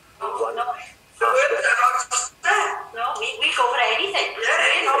one. No. No, we go for anything.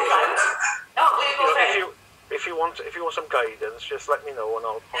 Yeah, No, we go for anything. If you want some guidance, just let me know and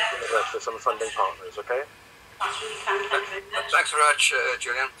I'll point you in the rest of some funding partners, okay? Thanks very much,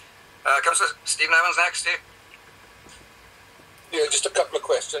 Julian. Councillor Stephen Evans next, Steve. Yeah, just a couple of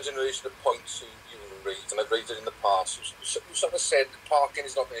questions in relation to points you raised, and I've raised it in the past. You sort of said parking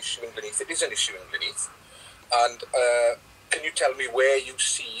is not an issue in Gleneath. It is an issue in Gleneath. And can you tell me where you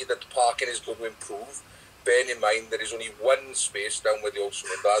see that parking is going to improve, bearing in mind there is only one space down where the old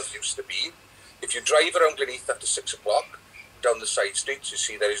swimming bars used to be? If you drive around Gleneath after 6 o'clock, down the side streets, you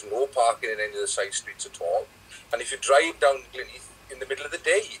see there is no parking in any of the side streets at all. And if you drive down Gleneath in the middle of the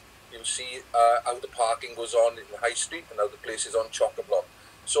day, you'll see how the parking goes on in the High Street and how the place is on chock-a-block.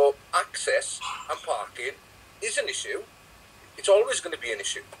 So access and parking is an issue. It's always going to be an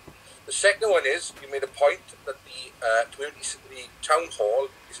issue. The second one is, you made a point that the town hall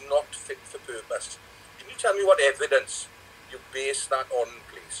is not fit for purpose. Can you tell me what evidence you base that on,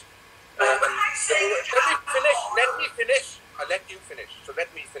 please? Let me finish. I'll let you finish. So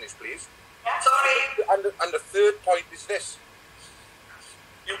let me finish, please. Sorry. And the third point is this.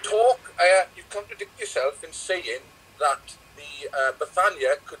 You contradict yourself in saying that the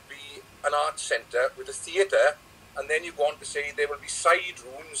Bethania could be an art centre with a theatre, and then you go on to say there will be side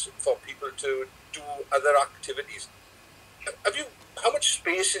rooms for people to do other activities. How much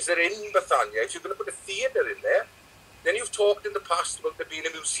space is there in Bethania if you're going to put a theatre in there? Then you've talked in the past about there being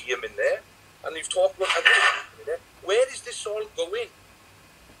a museum in there, and you've talked about other things in there. Where is this all going?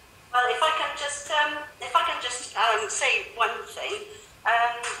 Well, if I can just say one thing,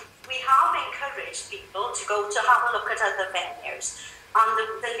 we have encouraged people to go to have a look at other venues,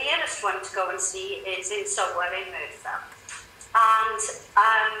 and the nearest one to go and see is in Cymru in Merthyr. And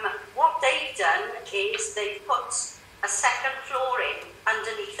what they've done is they've put a second floor in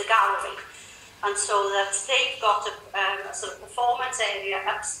underneath the gallery, and so that they've got a sort of performance area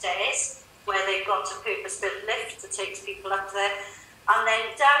upstairs where they've got a purpose-built lift that takes people up there, and then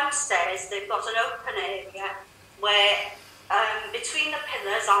downstairs they've got an open area where between the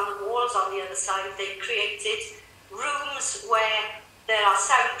pillars and the walls on the other side they've created rooms where there are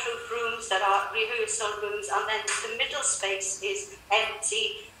soundproof rooms, there are rehearsal rooms, and then the middle space is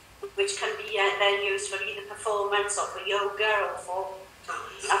empty, which can be then used for either performance or for yoga or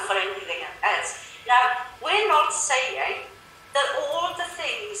for anything else. Now, we're not saying that all the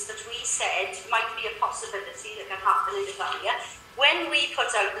things that we said might be a possibility that can happen in Bethania. When we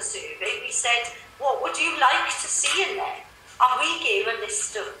put out the survey, we said, what would you like to see in there? And we gave a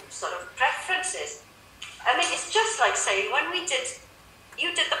list of sort of preferences. I mean, it's just like saying, you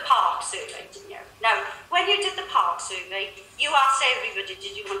did the park survey, didn't you? Now, when you did the park survey, you asked everybody,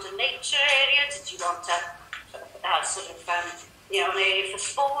 did you want a nature area? Did you want an area for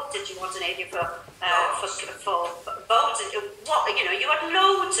sport? Did you want an area for boats? You had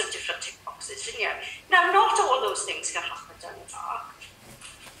loads of different tick boxes, didn't you? Now, not all those things can happen down the park.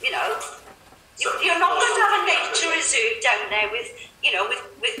 You're not going to have a nature reserve down there with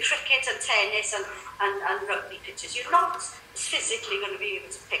cricket and tennis and rugby pitches. You're not physically going to be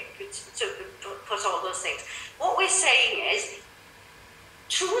able to put all those things. What we're saying is,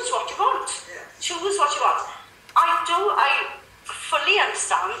 choose what you want. Yeah. Choose what you want. I fully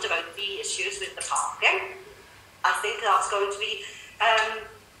understand about the issues with the parking. I think that's going to be,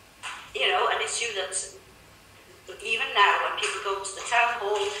 an issue that even now when people go to the town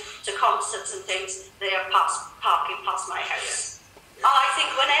hall, to concerts and things, they are parking past my house. And I think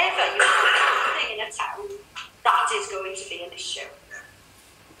whenever you put something in a town, that is going to be an issue.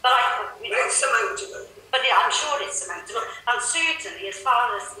 But it's surmountable. But yeah, I'm sure it's surmountable. And certainly, as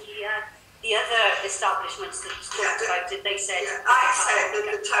far as the other establishments that talked about it, they said... Yeah, I said that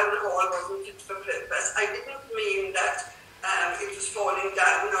the town hall wasn't fit for purpose. I didn't mean that it was falling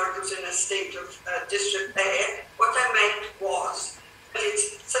down or it was in a state of disrepair. What I meant was that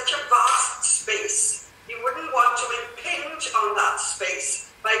it's such a vast space, you wouldn't want to impinge on that space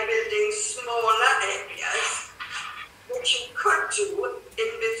by building smaller areas, which you could do in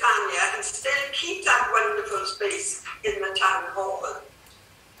Bethania and still keep that wonderful space in the town hall.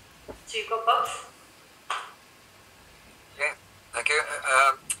 So you've got both? Okay, thank you.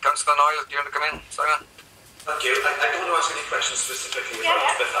 Councillor Knoyle, do you want to come in? Sorry. Thank you. I don't want to ask any questions specifically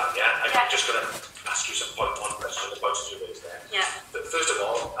about Bethania. I'm just going to ask you some point one questions about surveys there. Yeah. But first of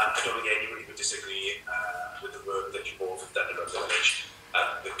all, I don't think anybody would disagree with the work that you both have done around the village.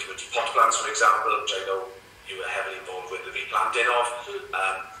 The community pot plans, for example, which I know you were heavily involved with the replanting of.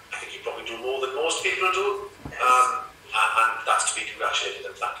 I think you probably do more than most people do. And that's to be congratulated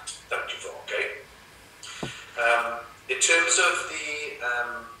and thank you for, okay? In terms of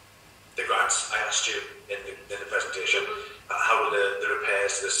the grants, I asked you in the presentation, how will the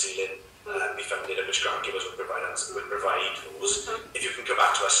repairs to the ceiling be funded and which grant givers would provide those. If you can come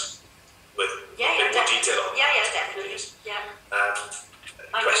back to us with a bit more detail on that. Yeah, definitely. Yeah.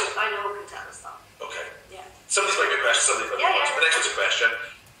 I know who can tell us that. Okay. Yeah. Somebody's got a good question, somebody's got a good question. The next one's a question.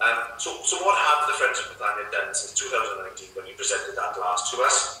 So what have the Friends of Bethania done since 2019 when you presented that last to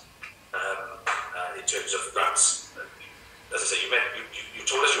us in terms of grants? As I say, you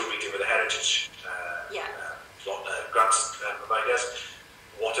told us you were meeting with the heritage grants providers.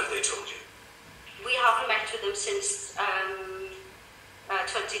 What have they told you? We haven't met with them since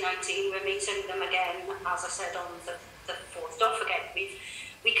 2019. We're meeting them again, as I said, on the 4th. Don't forget, we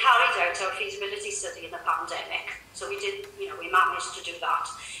carried out our feasibility study in the pandemic, so we did, we managed to do that.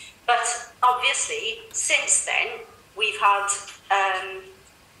 But obviously, since then, we've had,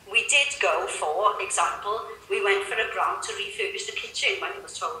 we did go, for example, we went for a grant to refurbish the kitchen when it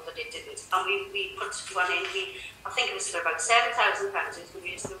was told that it didn't. And we put one in, I think it was for about £7,000,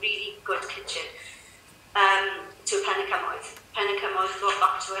 we used a really good kitchen to Pennycummoedd. Pennycummoedd got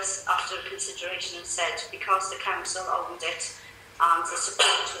back to us after consideration and said, because the council owned it and the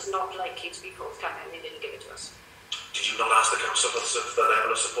support was not likely to be forthcoming, they didn't give it to us. Did you not ask the council for the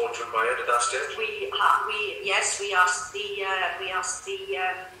level of support required at that stage? Yes, we asked the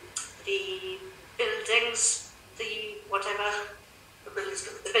buildings, the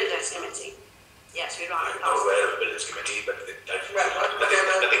buildings committee. Yes, we ran. I'm not aware of the buildings committee, but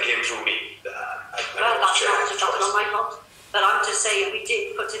nothing came through me. Well, that's not my fault. But I'm just saying we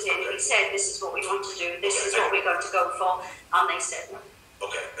did put it in. We said this is what we want to do. This is what we're going to go for, and they said no.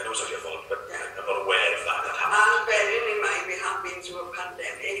 Okay, I know it's not your fault, but I'm not aware of that happened. And bearing in mind we have been through a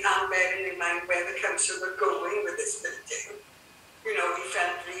pandemic, and bearing in mind where the council were going with this building, you know, we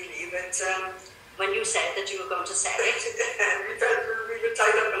felt really that when you said that you were going to sell it, we felt we were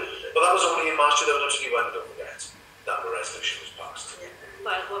tied up a little bit. But that was only in March 2021, don't forget. That the resolution was passed. Yeah.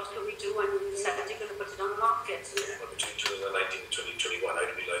 Well, what can we do when you said that you're going to put it on the market? Yeah. Well, between 2019 and 2021,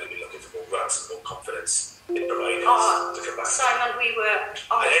 I'd be looking for more grants and more confidence in providing us to come back. Simon, we were...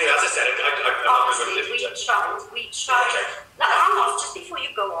 Anyway, as I said, honestly, we tried. Okay. Hang on, just before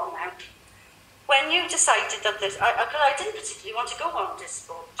you go on now. When you decided that this... I didn't particularly want to go on this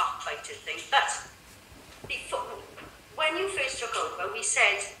backbiting thing, but before, when you first took over, we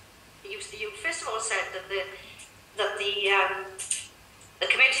said... You first of all said that the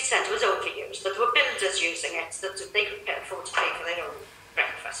community centre was overused, that there were builders using it, that they could afford to pay for their own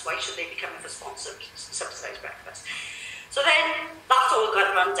breakfast. Why should they be coming for subsidised breakfast? So then that all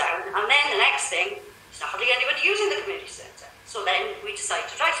got run down, and then the next thing, there's not hardly anybody using the community centre. So then we decided,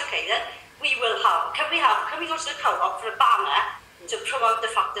 right, okay, then we will have, can we go to the co-op for a banner to promote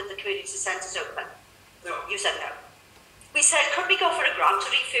the fact that the community centre is open? No. You said no. We said, could we go for a grant to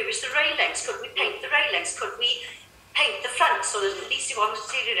refurbish the railings? Could we paint the railings? Could we paint the front so that at least it wasn't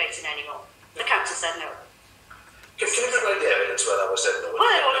deteriorating anymore? The council said no. Can you provide the evidence where that was said no? Well,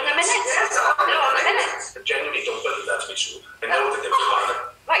 they're all in the minutes. They're all in the minutes. I genuinely don't believe that to be true. I know that there was a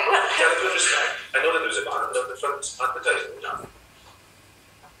banner. Right, well... I know that there was a banner at the front advertising.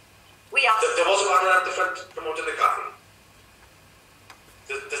 We asked... There was a banner at the front promoting the cafe.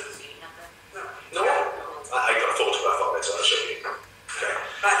 No? I got a photograph of it, so I'll show you. Okay.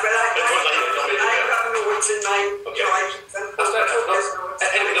 Right, well, I have notes in my drive.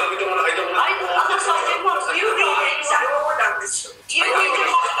 Anyway, look, I don't want to... You read exactly.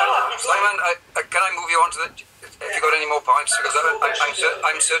 Simon, can I move you on to the... If you got any more points? Because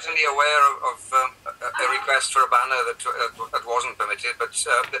I'm certainly aware of a request for a banner that wasn't permitted, but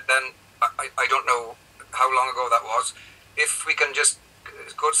then I don't know how long ago that was. If we can just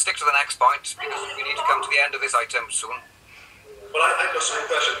stick to the next point, because we need to come to the end of this item soon. Well, I've got some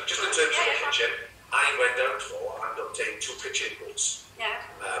question. Just in terms of the kitchen, I went out for and obtained 2 kitchen quotes. Yeah.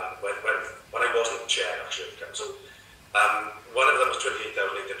 When I wasn't the chair, actually, of the council. One of them was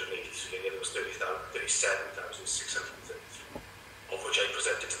 28,883 and the other was 37,633, of which I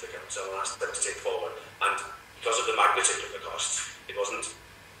presented to the council and asked them to take forward. And because of the magnitude of the cost, it wasn't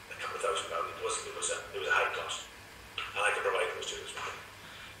a couple of £1,000, it was a high cost. And I can provide those to you as well.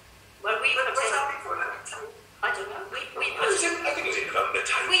 Well, we put was in... that before that time? I don't know. I think it was in about the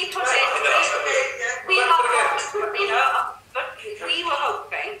time. We put in... We have, you know, but we were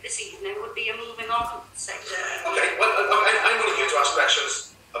hoping this evening would be a moving on section. Okay, well, I'm only here to ask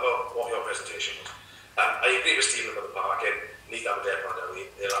questions about what your presentation was. I agree with Stephen about the parking. Need that depot down the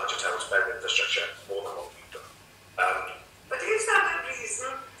larger towns, better infrastructure, more than what we've done. But is that a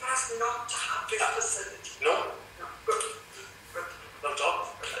reason for us not to have this facility? No. Good. Not at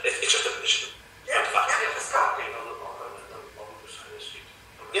all. It's just a fact. Yeah, it's parking on the side of the street.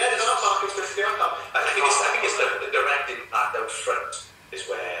 Yeah, there's not parking space there. I think it's the direct impact out front is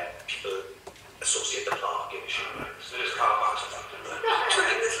where people associate the parking issue. So there's car parks and that. No,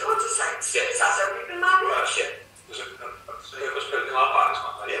 actually, there's loads of sites. Yeah. That's how people manage. Yeah. It was built car parks.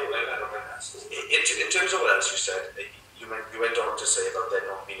 In terms of what else you said, you went on to say about there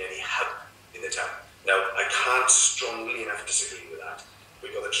not being any hub in the town. Now, I can't strongly enough disagree with that.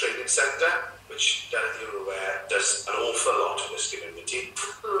 We've got the training centre, which, Dorothy, you're aware, does an awful lot for this community.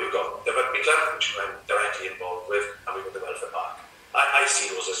 We've got the rugby club, which I'm directly involved with, and we've got the welfare park. I see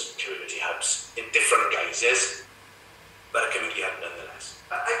those as community hubs in different guises, but a community hub nonetheless.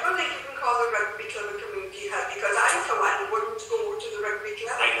 I don't think you can call the rugby club a community hub, because I, for one, wouldn't go to the rugby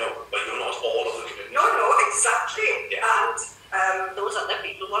club. I know, but you're not all of the community. No, exactly. Yeah. And those other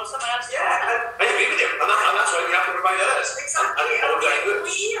people want someone else to. Yeah, I agree with you, and that's why we have to provide others. Exactly. And we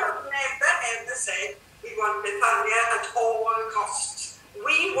have never ever said we want Bethania at all costs.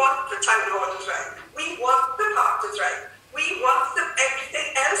 We want the town hall to thrive. We want the park to thrive. We want everything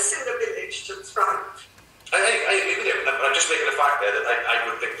else in the village to thrive. I agree with you. I'm just making a fact there that I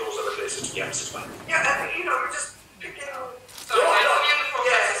would think those are the places to yes as well. Yeah, and we're just picking. So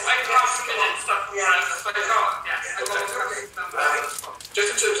I crossed it and stuff.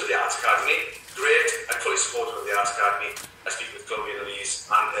 Just in terms of the Arts Academy, great. I'm fully supportive of the Arts Academy. I speak with Chloe and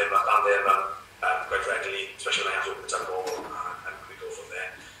Elise and their mum quite regularly, especially when I have to open the town hall, and we go from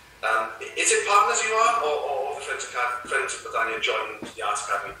there. Is it partners you are, or the Friends of Bethania joined the Arts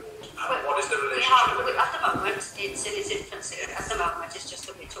Academy board? What is the relationship? At the moment, it's in its infancy. At the moment, it's just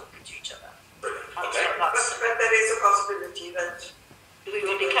that we're talking to each other. Brilliant. Okay. But there is a possibility that we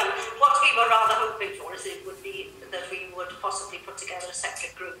will become. What we were rather hoping for is it would be that we would possibly put together a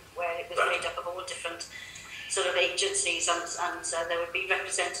separate group where it was made up of all different sort of agencies, and there would be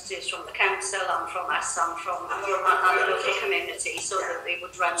representatives from the council and from us and from the local community, so that they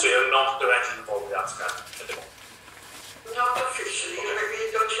would run. So you're not directly involved with the Arts Academy at the moment? not officially.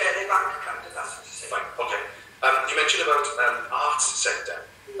 We don't share their bank account. That's what you say. Fine. Okay. You mentioned about arts centre.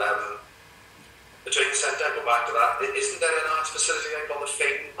 The training centre, go back to that. Isn't there an arts facility like called the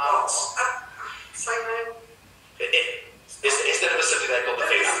Fame Arts? Simon? Is there a facility there called the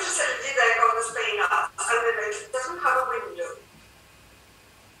Fame Arts? There is a facility there called the Fame Arts, and it doesn't have a window.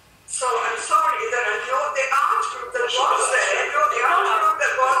 So I'm sorry that the art group that was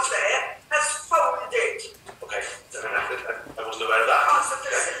there, has folded. Okay, I wasn't aware of that. Because the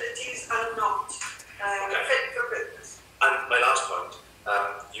facilities are not fit for business. And my last point,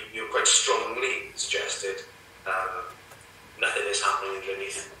 you quite strongly suggested nothing is happening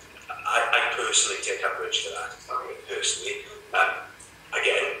underneath. I personally take umbrage to that. Personally,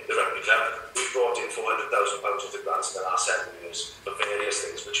 again, the rugby club, we've brought in £400,000 worth of grants in the last 7 years for various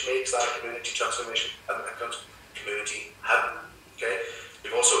things, which makes that a community transformation community hub. Okay,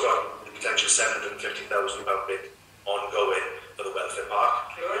 we've also got the potential £750,000 bid ongoing for the welfare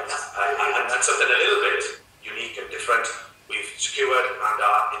park, and that's something a little bit unique and different. We've secured and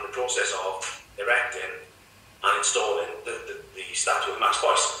are in the process of erecting and installing the statue of Max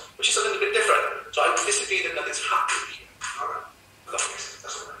Boyce, which is something a bit different. So I would disagree that nothing's happening here.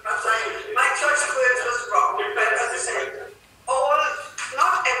 My choice of words was wrong, but as I said,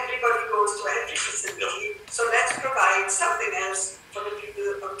 not everybody goes to every facility, so let's provide something else for the people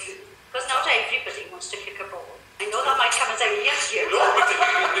of Cymru. Because not everybody wants to kick a ball. I know that might come as a yes, you. No,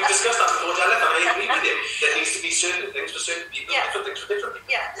 we've discussed that before, Della, and I agree with you. There needs to be certain things for certain people, different things for different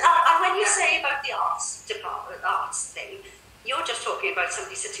people. Yeah, and when you say about the arts department, arts thing, you're just talking about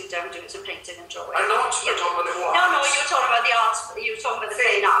somebody sitting down doing some painting and drawing. I'm not. I'm talking about the arts. No, you're talking about the arts. You're talking about the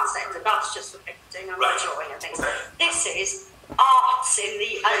Plaid Arts Centre. That's just for painting and drawing and things. Okay. This is arts in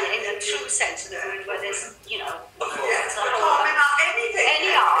the true sense of the word, where there's, anything.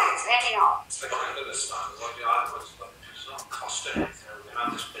 Any art. I don't understand what the art was, but it's not costing anything. We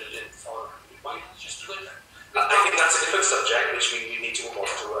have this building for why just do it. I think that's a different subject which we need to move on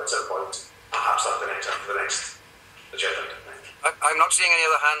to at some point. Perhaps at the next agenda. I'm not seeing any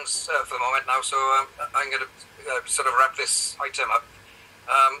other hands for the moment now, so I'm going to sort of wrap this item up.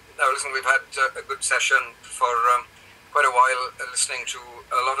 Now, listen, we've had a good session for quite a while, listening to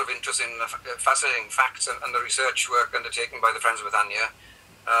a lot of interest in fascinating facts and the research work undertaken by the Friends of Bethania.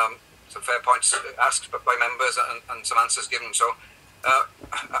 Some fair points asked by members and some answers given. So,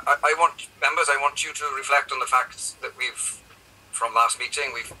 I want you to reflect on the facts that from last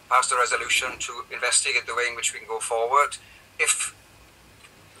meeting, we've passed a resolution to investigate the way in which we can go forward. If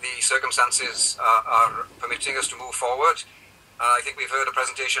the circumstances are permitting us to move forward, I think we've heard a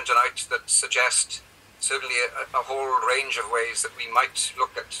presentation tonight that suggests certainly a whole range of ways that we might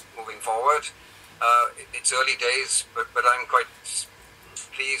look at moving forward. It's early days, but I'm quite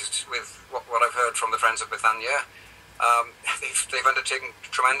pleased with what I've heard from the Friends of Bethania. They've undertaken a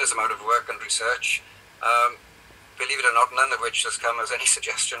tremendous amount of work and research. Believe it or not, none of which has come as any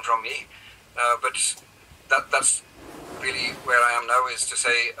suggestion from me. But that's really where I am now, is to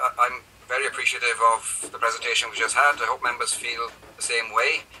say I'm very appreciative of the presentation we just had. I hope members feel the same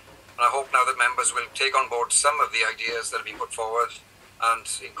way. And I hope now that members will take on board some of the ideas that have been put forward and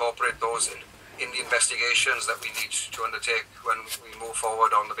incorporate those in the investigations that we need to undertake when we move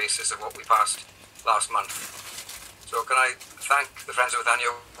forward on the basis of what we passed last month. So can I thank the Friends of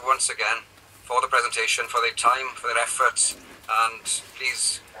Bethania once again for the presentation, for their time, for their efforts, and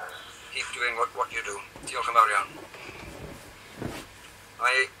please keep doing what you do. Diolch yn fawr iawn.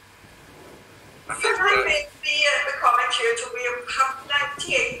 I think Can I make the comment here to we have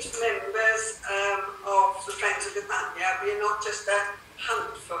 98 we are not just a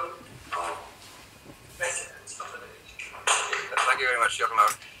handful of residents of the village. Thank you very much,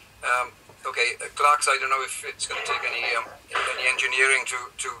 Councillor. Okay, Clerks, I don't know if it's going to take any engineering to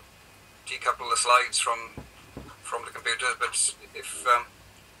decouple the slides from the computers, but if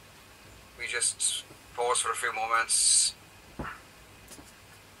we just pause for a few moments.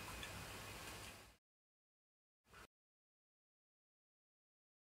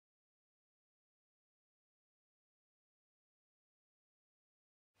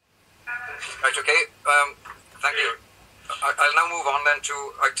 Right, okay, thank you. I'll now move on then to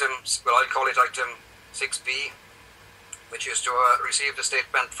items, well, I'll call it item 6B, which is to receive the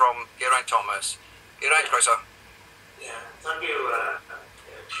statement from Geraint Thomas. Geraint, croeso. Yeah, thank you,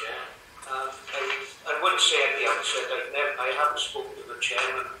 Chair. I would say at the outset, I haven't spoken to the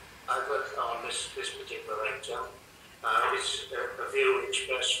Chairman either on this particular item. It's a view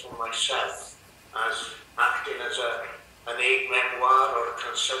expressed from myself as acting as an aid memoir or a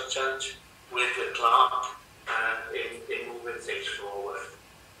consultant with the Clerk in moving things forward.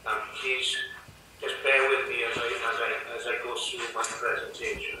 Please just bear with me as I go through my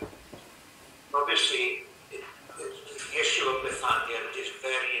presentation. Obviously, the issue of Bethania is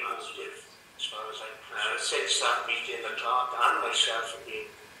very emotive as far as since that meeting, the Clerk and myself have been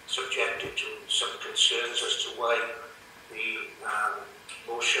subjected to some concerns as to why the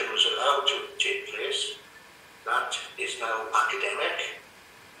motion was allowed to take place. That is now academic,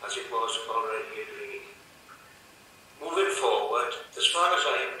 as it was already agreed. Moving forward, as far as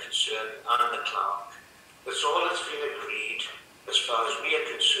I am concerned, and the Clerk, that's all that's been agreed, as far as we are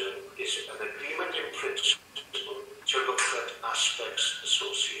concerned, is an agreement in principle to look at aspects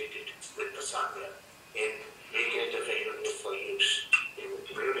associated with Bethania in making it available for use in the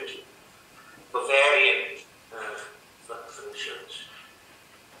community for varying functions.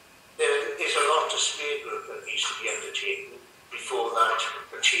 There is a lot of spade work that needs to be undertaken before that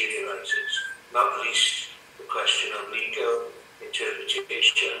materialises, not least the question of legal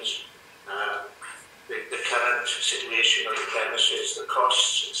interpretations, the current situation of the premises, the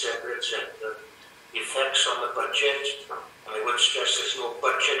costs, etc., the effects on the budget. And I would stress there's no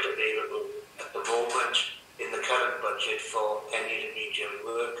budget available at the moment in the current budget for any remedial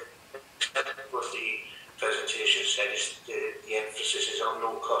work. What the presentation said is the emphasis is on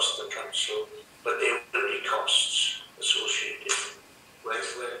no cost to the council, but there will be costs associated when it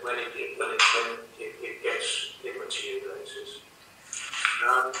materialises.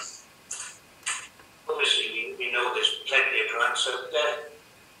 Obviously, we know there's plenty of grants out there,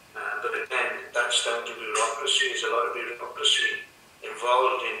 but again, that's down to bureaucracy. There's a lot of bureaucracy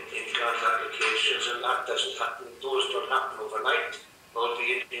involved in grant applications, and that doesn't happen. Those don't happen overnight,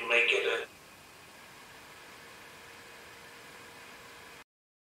 albeit we may get a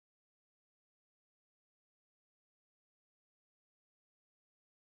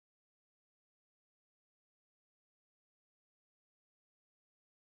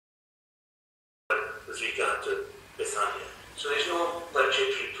with regard to Bethania. So there's no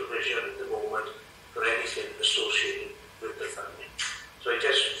budgetary provision at the moment for anything associated with Bethania. So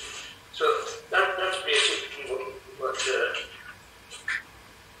that's basically what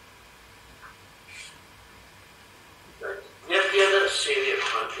right. The other salient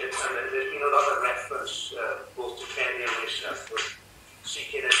content, and there's been a lot of reference both to Kenny and myself, but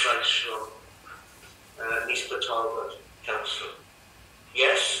seeking advice from East Talbot Council.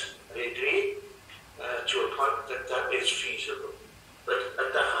 Yes, I agree. To a point that is feasible. But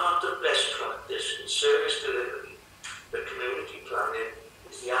at the heart of best practice in service delivery, the community planning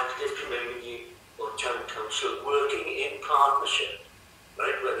is the active community or town council working in partnership,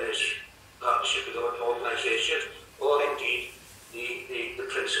 right? Whether it's partnership with organisations or indeed the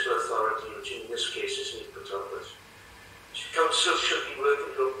principal authority, which in this case is East Talbot. Council should be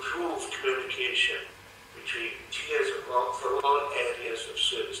working to improve communication between tiers for all areas of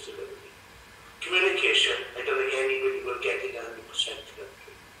service delivery. Communication, I don't think anybody will get it 100%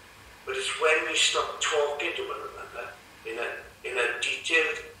 correctly. But it's when we stop talking to one another in a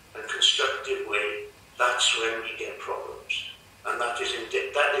detailed and constructive way, that's when we get problems. And that is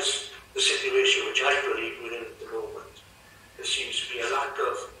the situation which I believe we're in at the moment. There seems to be a lack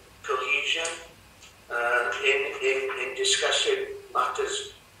of cohesion in discussing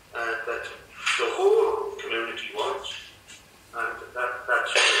matters that the whole community wants. And that's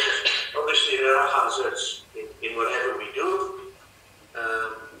what it is. Obviously, there are hazards in whatever we do,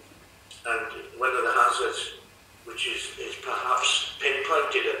 and one of the hazards, which is perhaps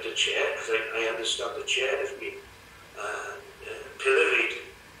pinpointed at the chair, because I understand the chair has been pilloried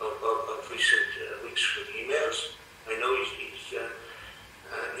of recent weeks with emails. I know he's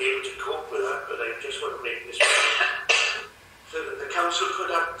able to cope with that, but I just want to make this point.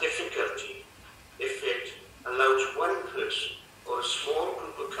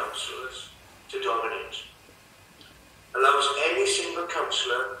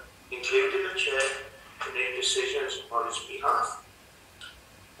 including the chair, to make decisions on its behalf,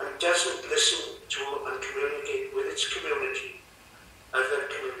 and doesn't listen to and communicate with its community, other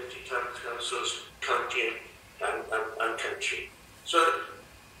community councils, county and country. So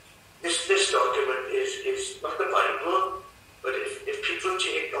this document is not the Bible, but if people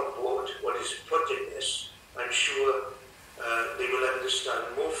take on board what is put in this, I'm sure they will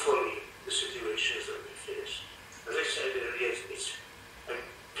understand more fully the situations that we face. As I said earlier, I'm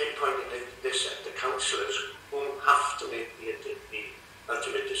pinpointing this at the councillors who have to make the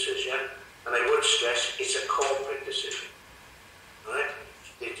ultimate decision, and I would stress it's a corporate decision. Right?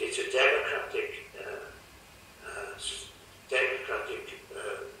 It's a democratic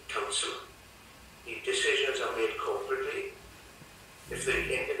council. The decisions are made corporately. If the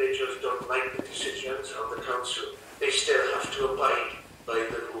individuals don't like the decisions of the council, they still have to abide by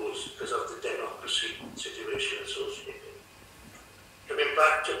the rules because of the democracy situation associated. Coming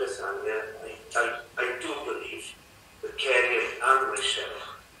back to Bethania, I do believe that Kerry and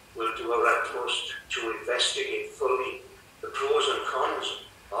myself will do our utmost to investigate fully the pros and cons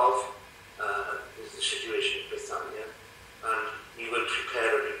of the situation in Bethania, and we will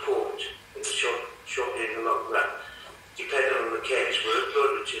prepare a report in the long run, depending on the Kerry's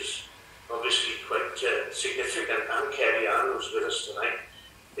workload, which is obviously quite significant, and Kerry Ann, who's with us tonight,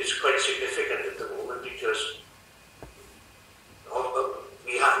 it's quite significant at the moment because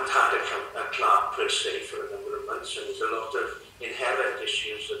we haven't had a clerk per se for a number of months, and there's a lot of inherent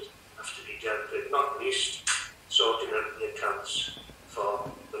issues that have to be dealt with, not least sorting out the accounts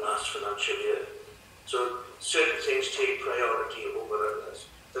for the last financial year. So certain things take priority over others.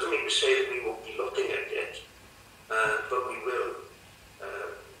 Doesn't mean to say that we won't be looking at it, but we will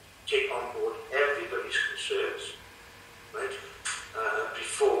take on board everybody's concerns, right?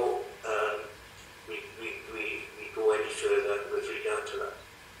 Before we go any further with regard to that.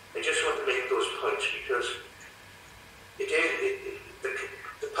 I just want to make those points because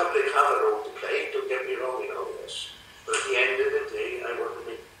the public have a role to play, don't get me wrong in all this, but at the end of the day, I want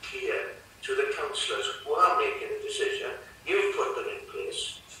to make clear to the councillors who are making a decision, you've put them in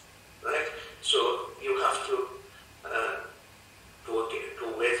place, right? So you have to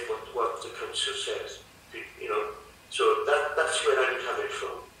go with what the council says, you know. So that's where I'm coming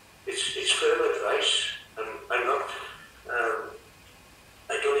from. It's firm advice, and I'm not.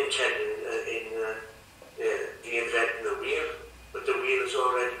 I don't intend in reinventing the wheel, but the wheel has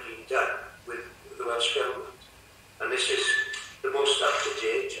already been done with the Welsh Government, and this is the most up to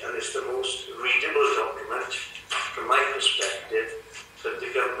date and it's the most readable document from my perspective that the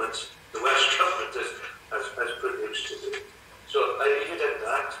Welsh Government has produced to do. So I leave it at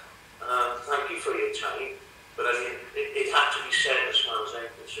that. Thank you for your time. But I mean, it had to be said as far as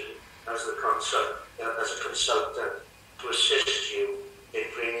I'm concerned, as a consultant, to assist you in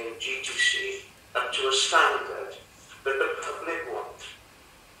bringing GTC up to a standard that the public want.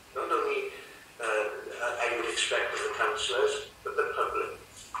 Not only I would expect of the councillors, but the public.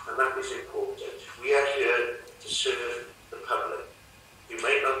 And that is important. We are here to serve the public. You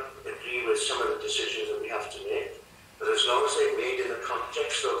may not agree with some of the decisions that we have to make, but as long as they're made in the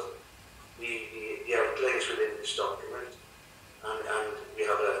context of the outlines within this document, and we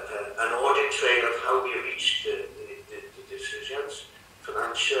have an audit trail of how we reached the decisions,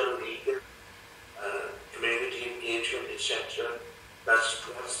 financial, legal, community engagement, etc.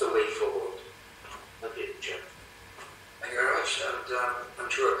 That's the way forward. Thank you, Chair. Thank you very much, and I'm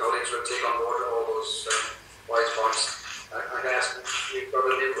sure our colleagues will take on board all those wise points. I can ask, you've got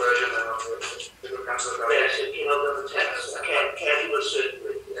a new version of the councillor. Yes, you know the text. Kelly will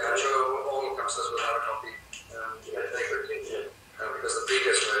certainly. Yeah, I'm sure all councillors will have a copy. Very quickly. Because the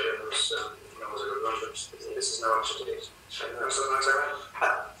previous version was a good one, but this is now up to date. Councillor Maxwell.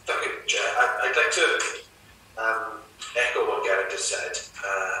 Thank you, Chair. I'd like to echo what Geraint has said,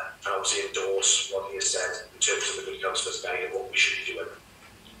 and obviously endorse what he has said in terms of the good councillors guide and what we should be doing.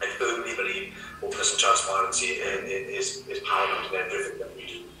 I firmly believe openness and transparency is paramount in everything that we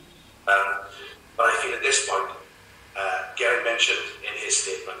do. But I feel at this point, Geraint mentioned in his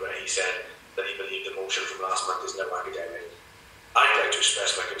statement where he said that he believed the motion from last month is now academic. I'd like to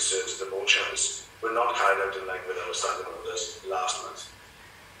express my concerns that the motions were not carried out in line with our standing orders last month.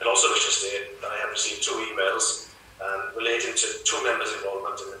 I'd also wish to say that I have received 2 emails relating to 2 members'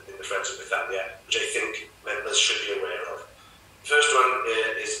 involvement in the Friends of Bethania, which I think members should be aware of. The first one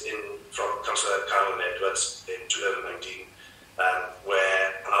is from Councillor Carolyn Edwards in 2019, where,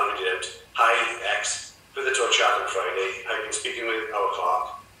 and I'll read it out, "Hi X, further to our chat on Friday, I've been speaking with our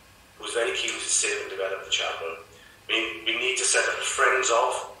clerk, who's very keen to save and develop the chapel. We need to set up Friends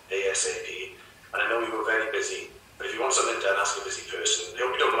of ASAP, and I know we were very busy But if you want something done, ask a busy person. I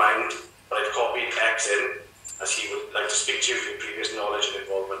hope you don't mind, but I've copied X in, as he would like to speak to you for your previous knowledge and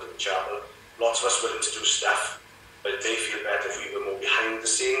involvement in the chapel. Lots of us willing to do stuff, but it may feel better if we were more behind the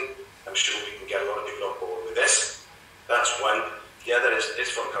scene. I'm sure we can get a lot of people on board with this. That's one. The other is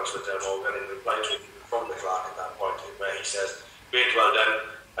from Councillor Morgan in reply to from the clerk at that point, where he says, "Great, well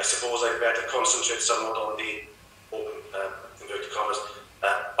done. I suppose I'd better concentrate somewhat on the open, inverted commas,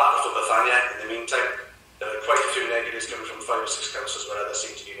 battle for Bethania. In the meantime, there are quite a few negatives coming from 5 or 6 councillors where others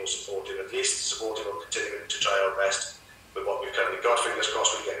seem to be more supportive, at least supportive or continuing to try our best with what we've currently got. Fingers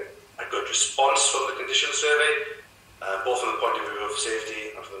crossed we get a good response from the condition survey, both from the point of view of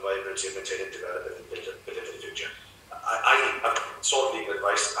safety and from the vibrancy of maintaining development and building for the future." I have sought legal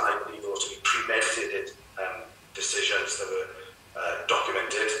advice, and I believe those to be premeditated decisions that were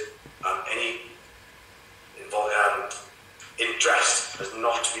documented. Any interest has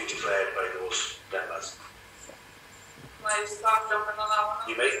not been declared by those members.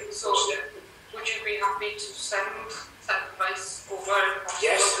 You may. So, would you be happy to send advice over?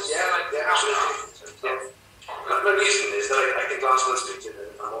 Yes, absolutely. My reason is that I think last month's meeting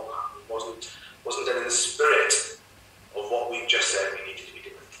wasn't done in the spirit of what we've just said we needed to be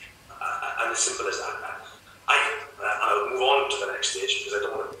doing. And as simple as that. I'll move on to the next stage because I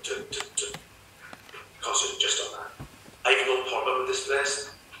don't want to concentrate just on that. I have no problem with this place.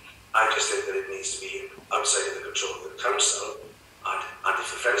 I just think that it needs to be outside of the control of the council, and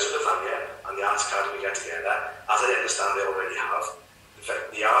if the Friends of Bethania and the Arts Academy get together, as I understand they already have, in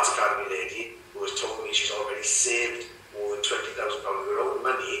fact, the Arts Academy lady who has told me she's already saved more than £20,000 of her own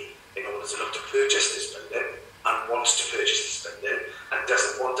money in order to look to purchase this building, and wants to purchase this building, and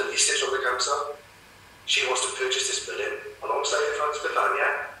doesn't want to lease it from the council. She wants to purchase this building alongside the Friends of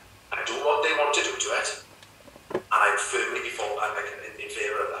Bethania and do what they want to do to it, and I'm firmly in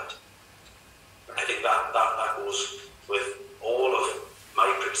favour of that. I think that goes with all of my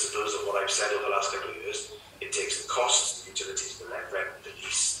principles of what I've said over the last couple of years. It takes the costs, the utilities, the rent, the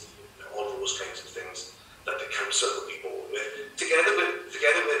lease, all those kinds of things that the council will be bored with. Together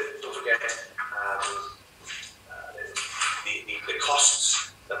with, don't forget, the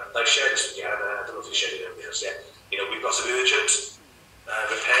costs that I've shared this with you, and I don't know if you shared it with everybody else yet. We've got some urgent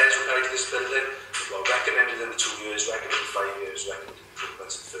repairs required to this building. We've got recommended in the 2 years, recommended 5 years, recommended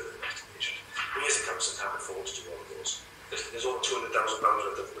improvements and further investigation. We as a council can't afford to do all of those. There's over £200,000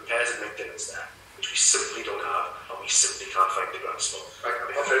 worth of repairs and maintenance there, which we simply don't have, and we simply can't find the grants for. Right,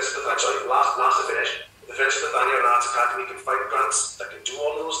 last to finish. If the Friends of Bethania and Arts Academy can find grants that can do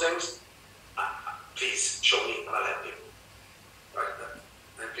all those things, please show me and I'll help you. Right,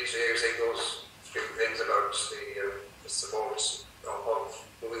 I'm pleased to hear you say those few things about the support of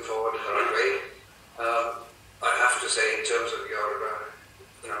moving forward in the right way. I have to say, in terms of your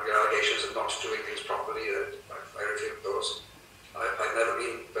allegations of not doing things properly, I refute those. I've never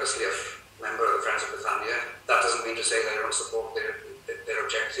been personally a member of the Friends of Bethania. That doesn't mean to say that I don't support their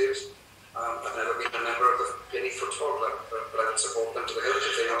objectives. I've never been a member of the Pliny Football Club, but I would support them to the hilt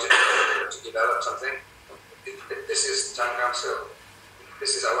if they wanted to develop something. This is town council.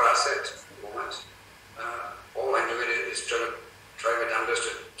 This is our asset at the moment. All I'm doing is trying my damnedest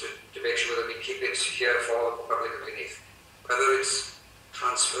to make sure that we keep it here for the public of Beneath. Whether it's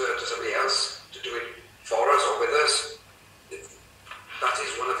transferred to somebody else to do it for us or with us, that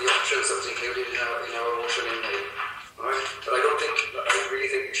is one of the options that was included in our motion in May. Right? But I really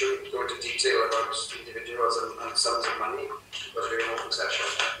think you shouldn't go into detail about individuals and sums of money because we're in an open session,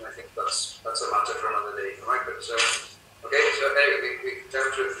 and I think that's a matter for another day. Right? But okay, so anyway, we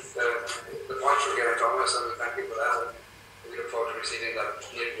dealt with the point from Geraint Thomas, and we thank you for that. And we look forward to receiving that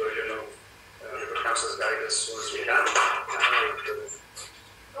new version of the Council's Guide as soon as we can.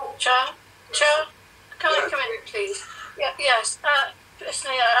 Chair, can I come in, please? Yes.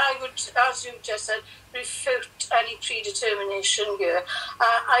 Personally, I would, as you just said, refute any predetermination here.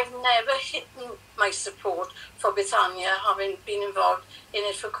 I've never hidden my support for Bethania, having been involved in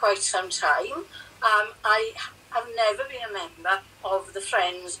it for quite some time. I have never been a member of the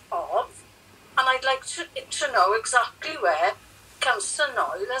Friends of, and I'd like to know exactly where Councillor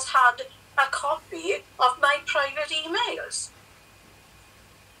Knoyle has had a copy of my private emails.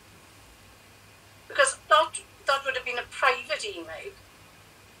 Because that would have been a private email.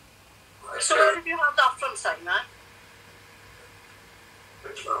 So where have you had that from, Simon? Well,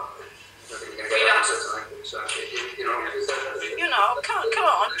 I think you're going to get answers, I think. So, come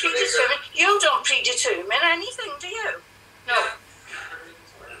on, predetermine. You don't predetermine anything, do you? No.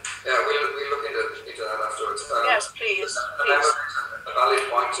 Yeah, we'll look into that afterwards. Yes, please. A valid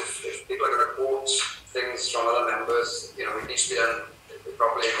point. If people are going to quote things from other members, it needs to be done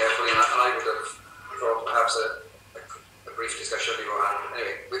properly and carefully. And I would have thought perhaps a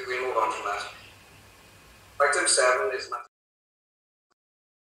item 7 is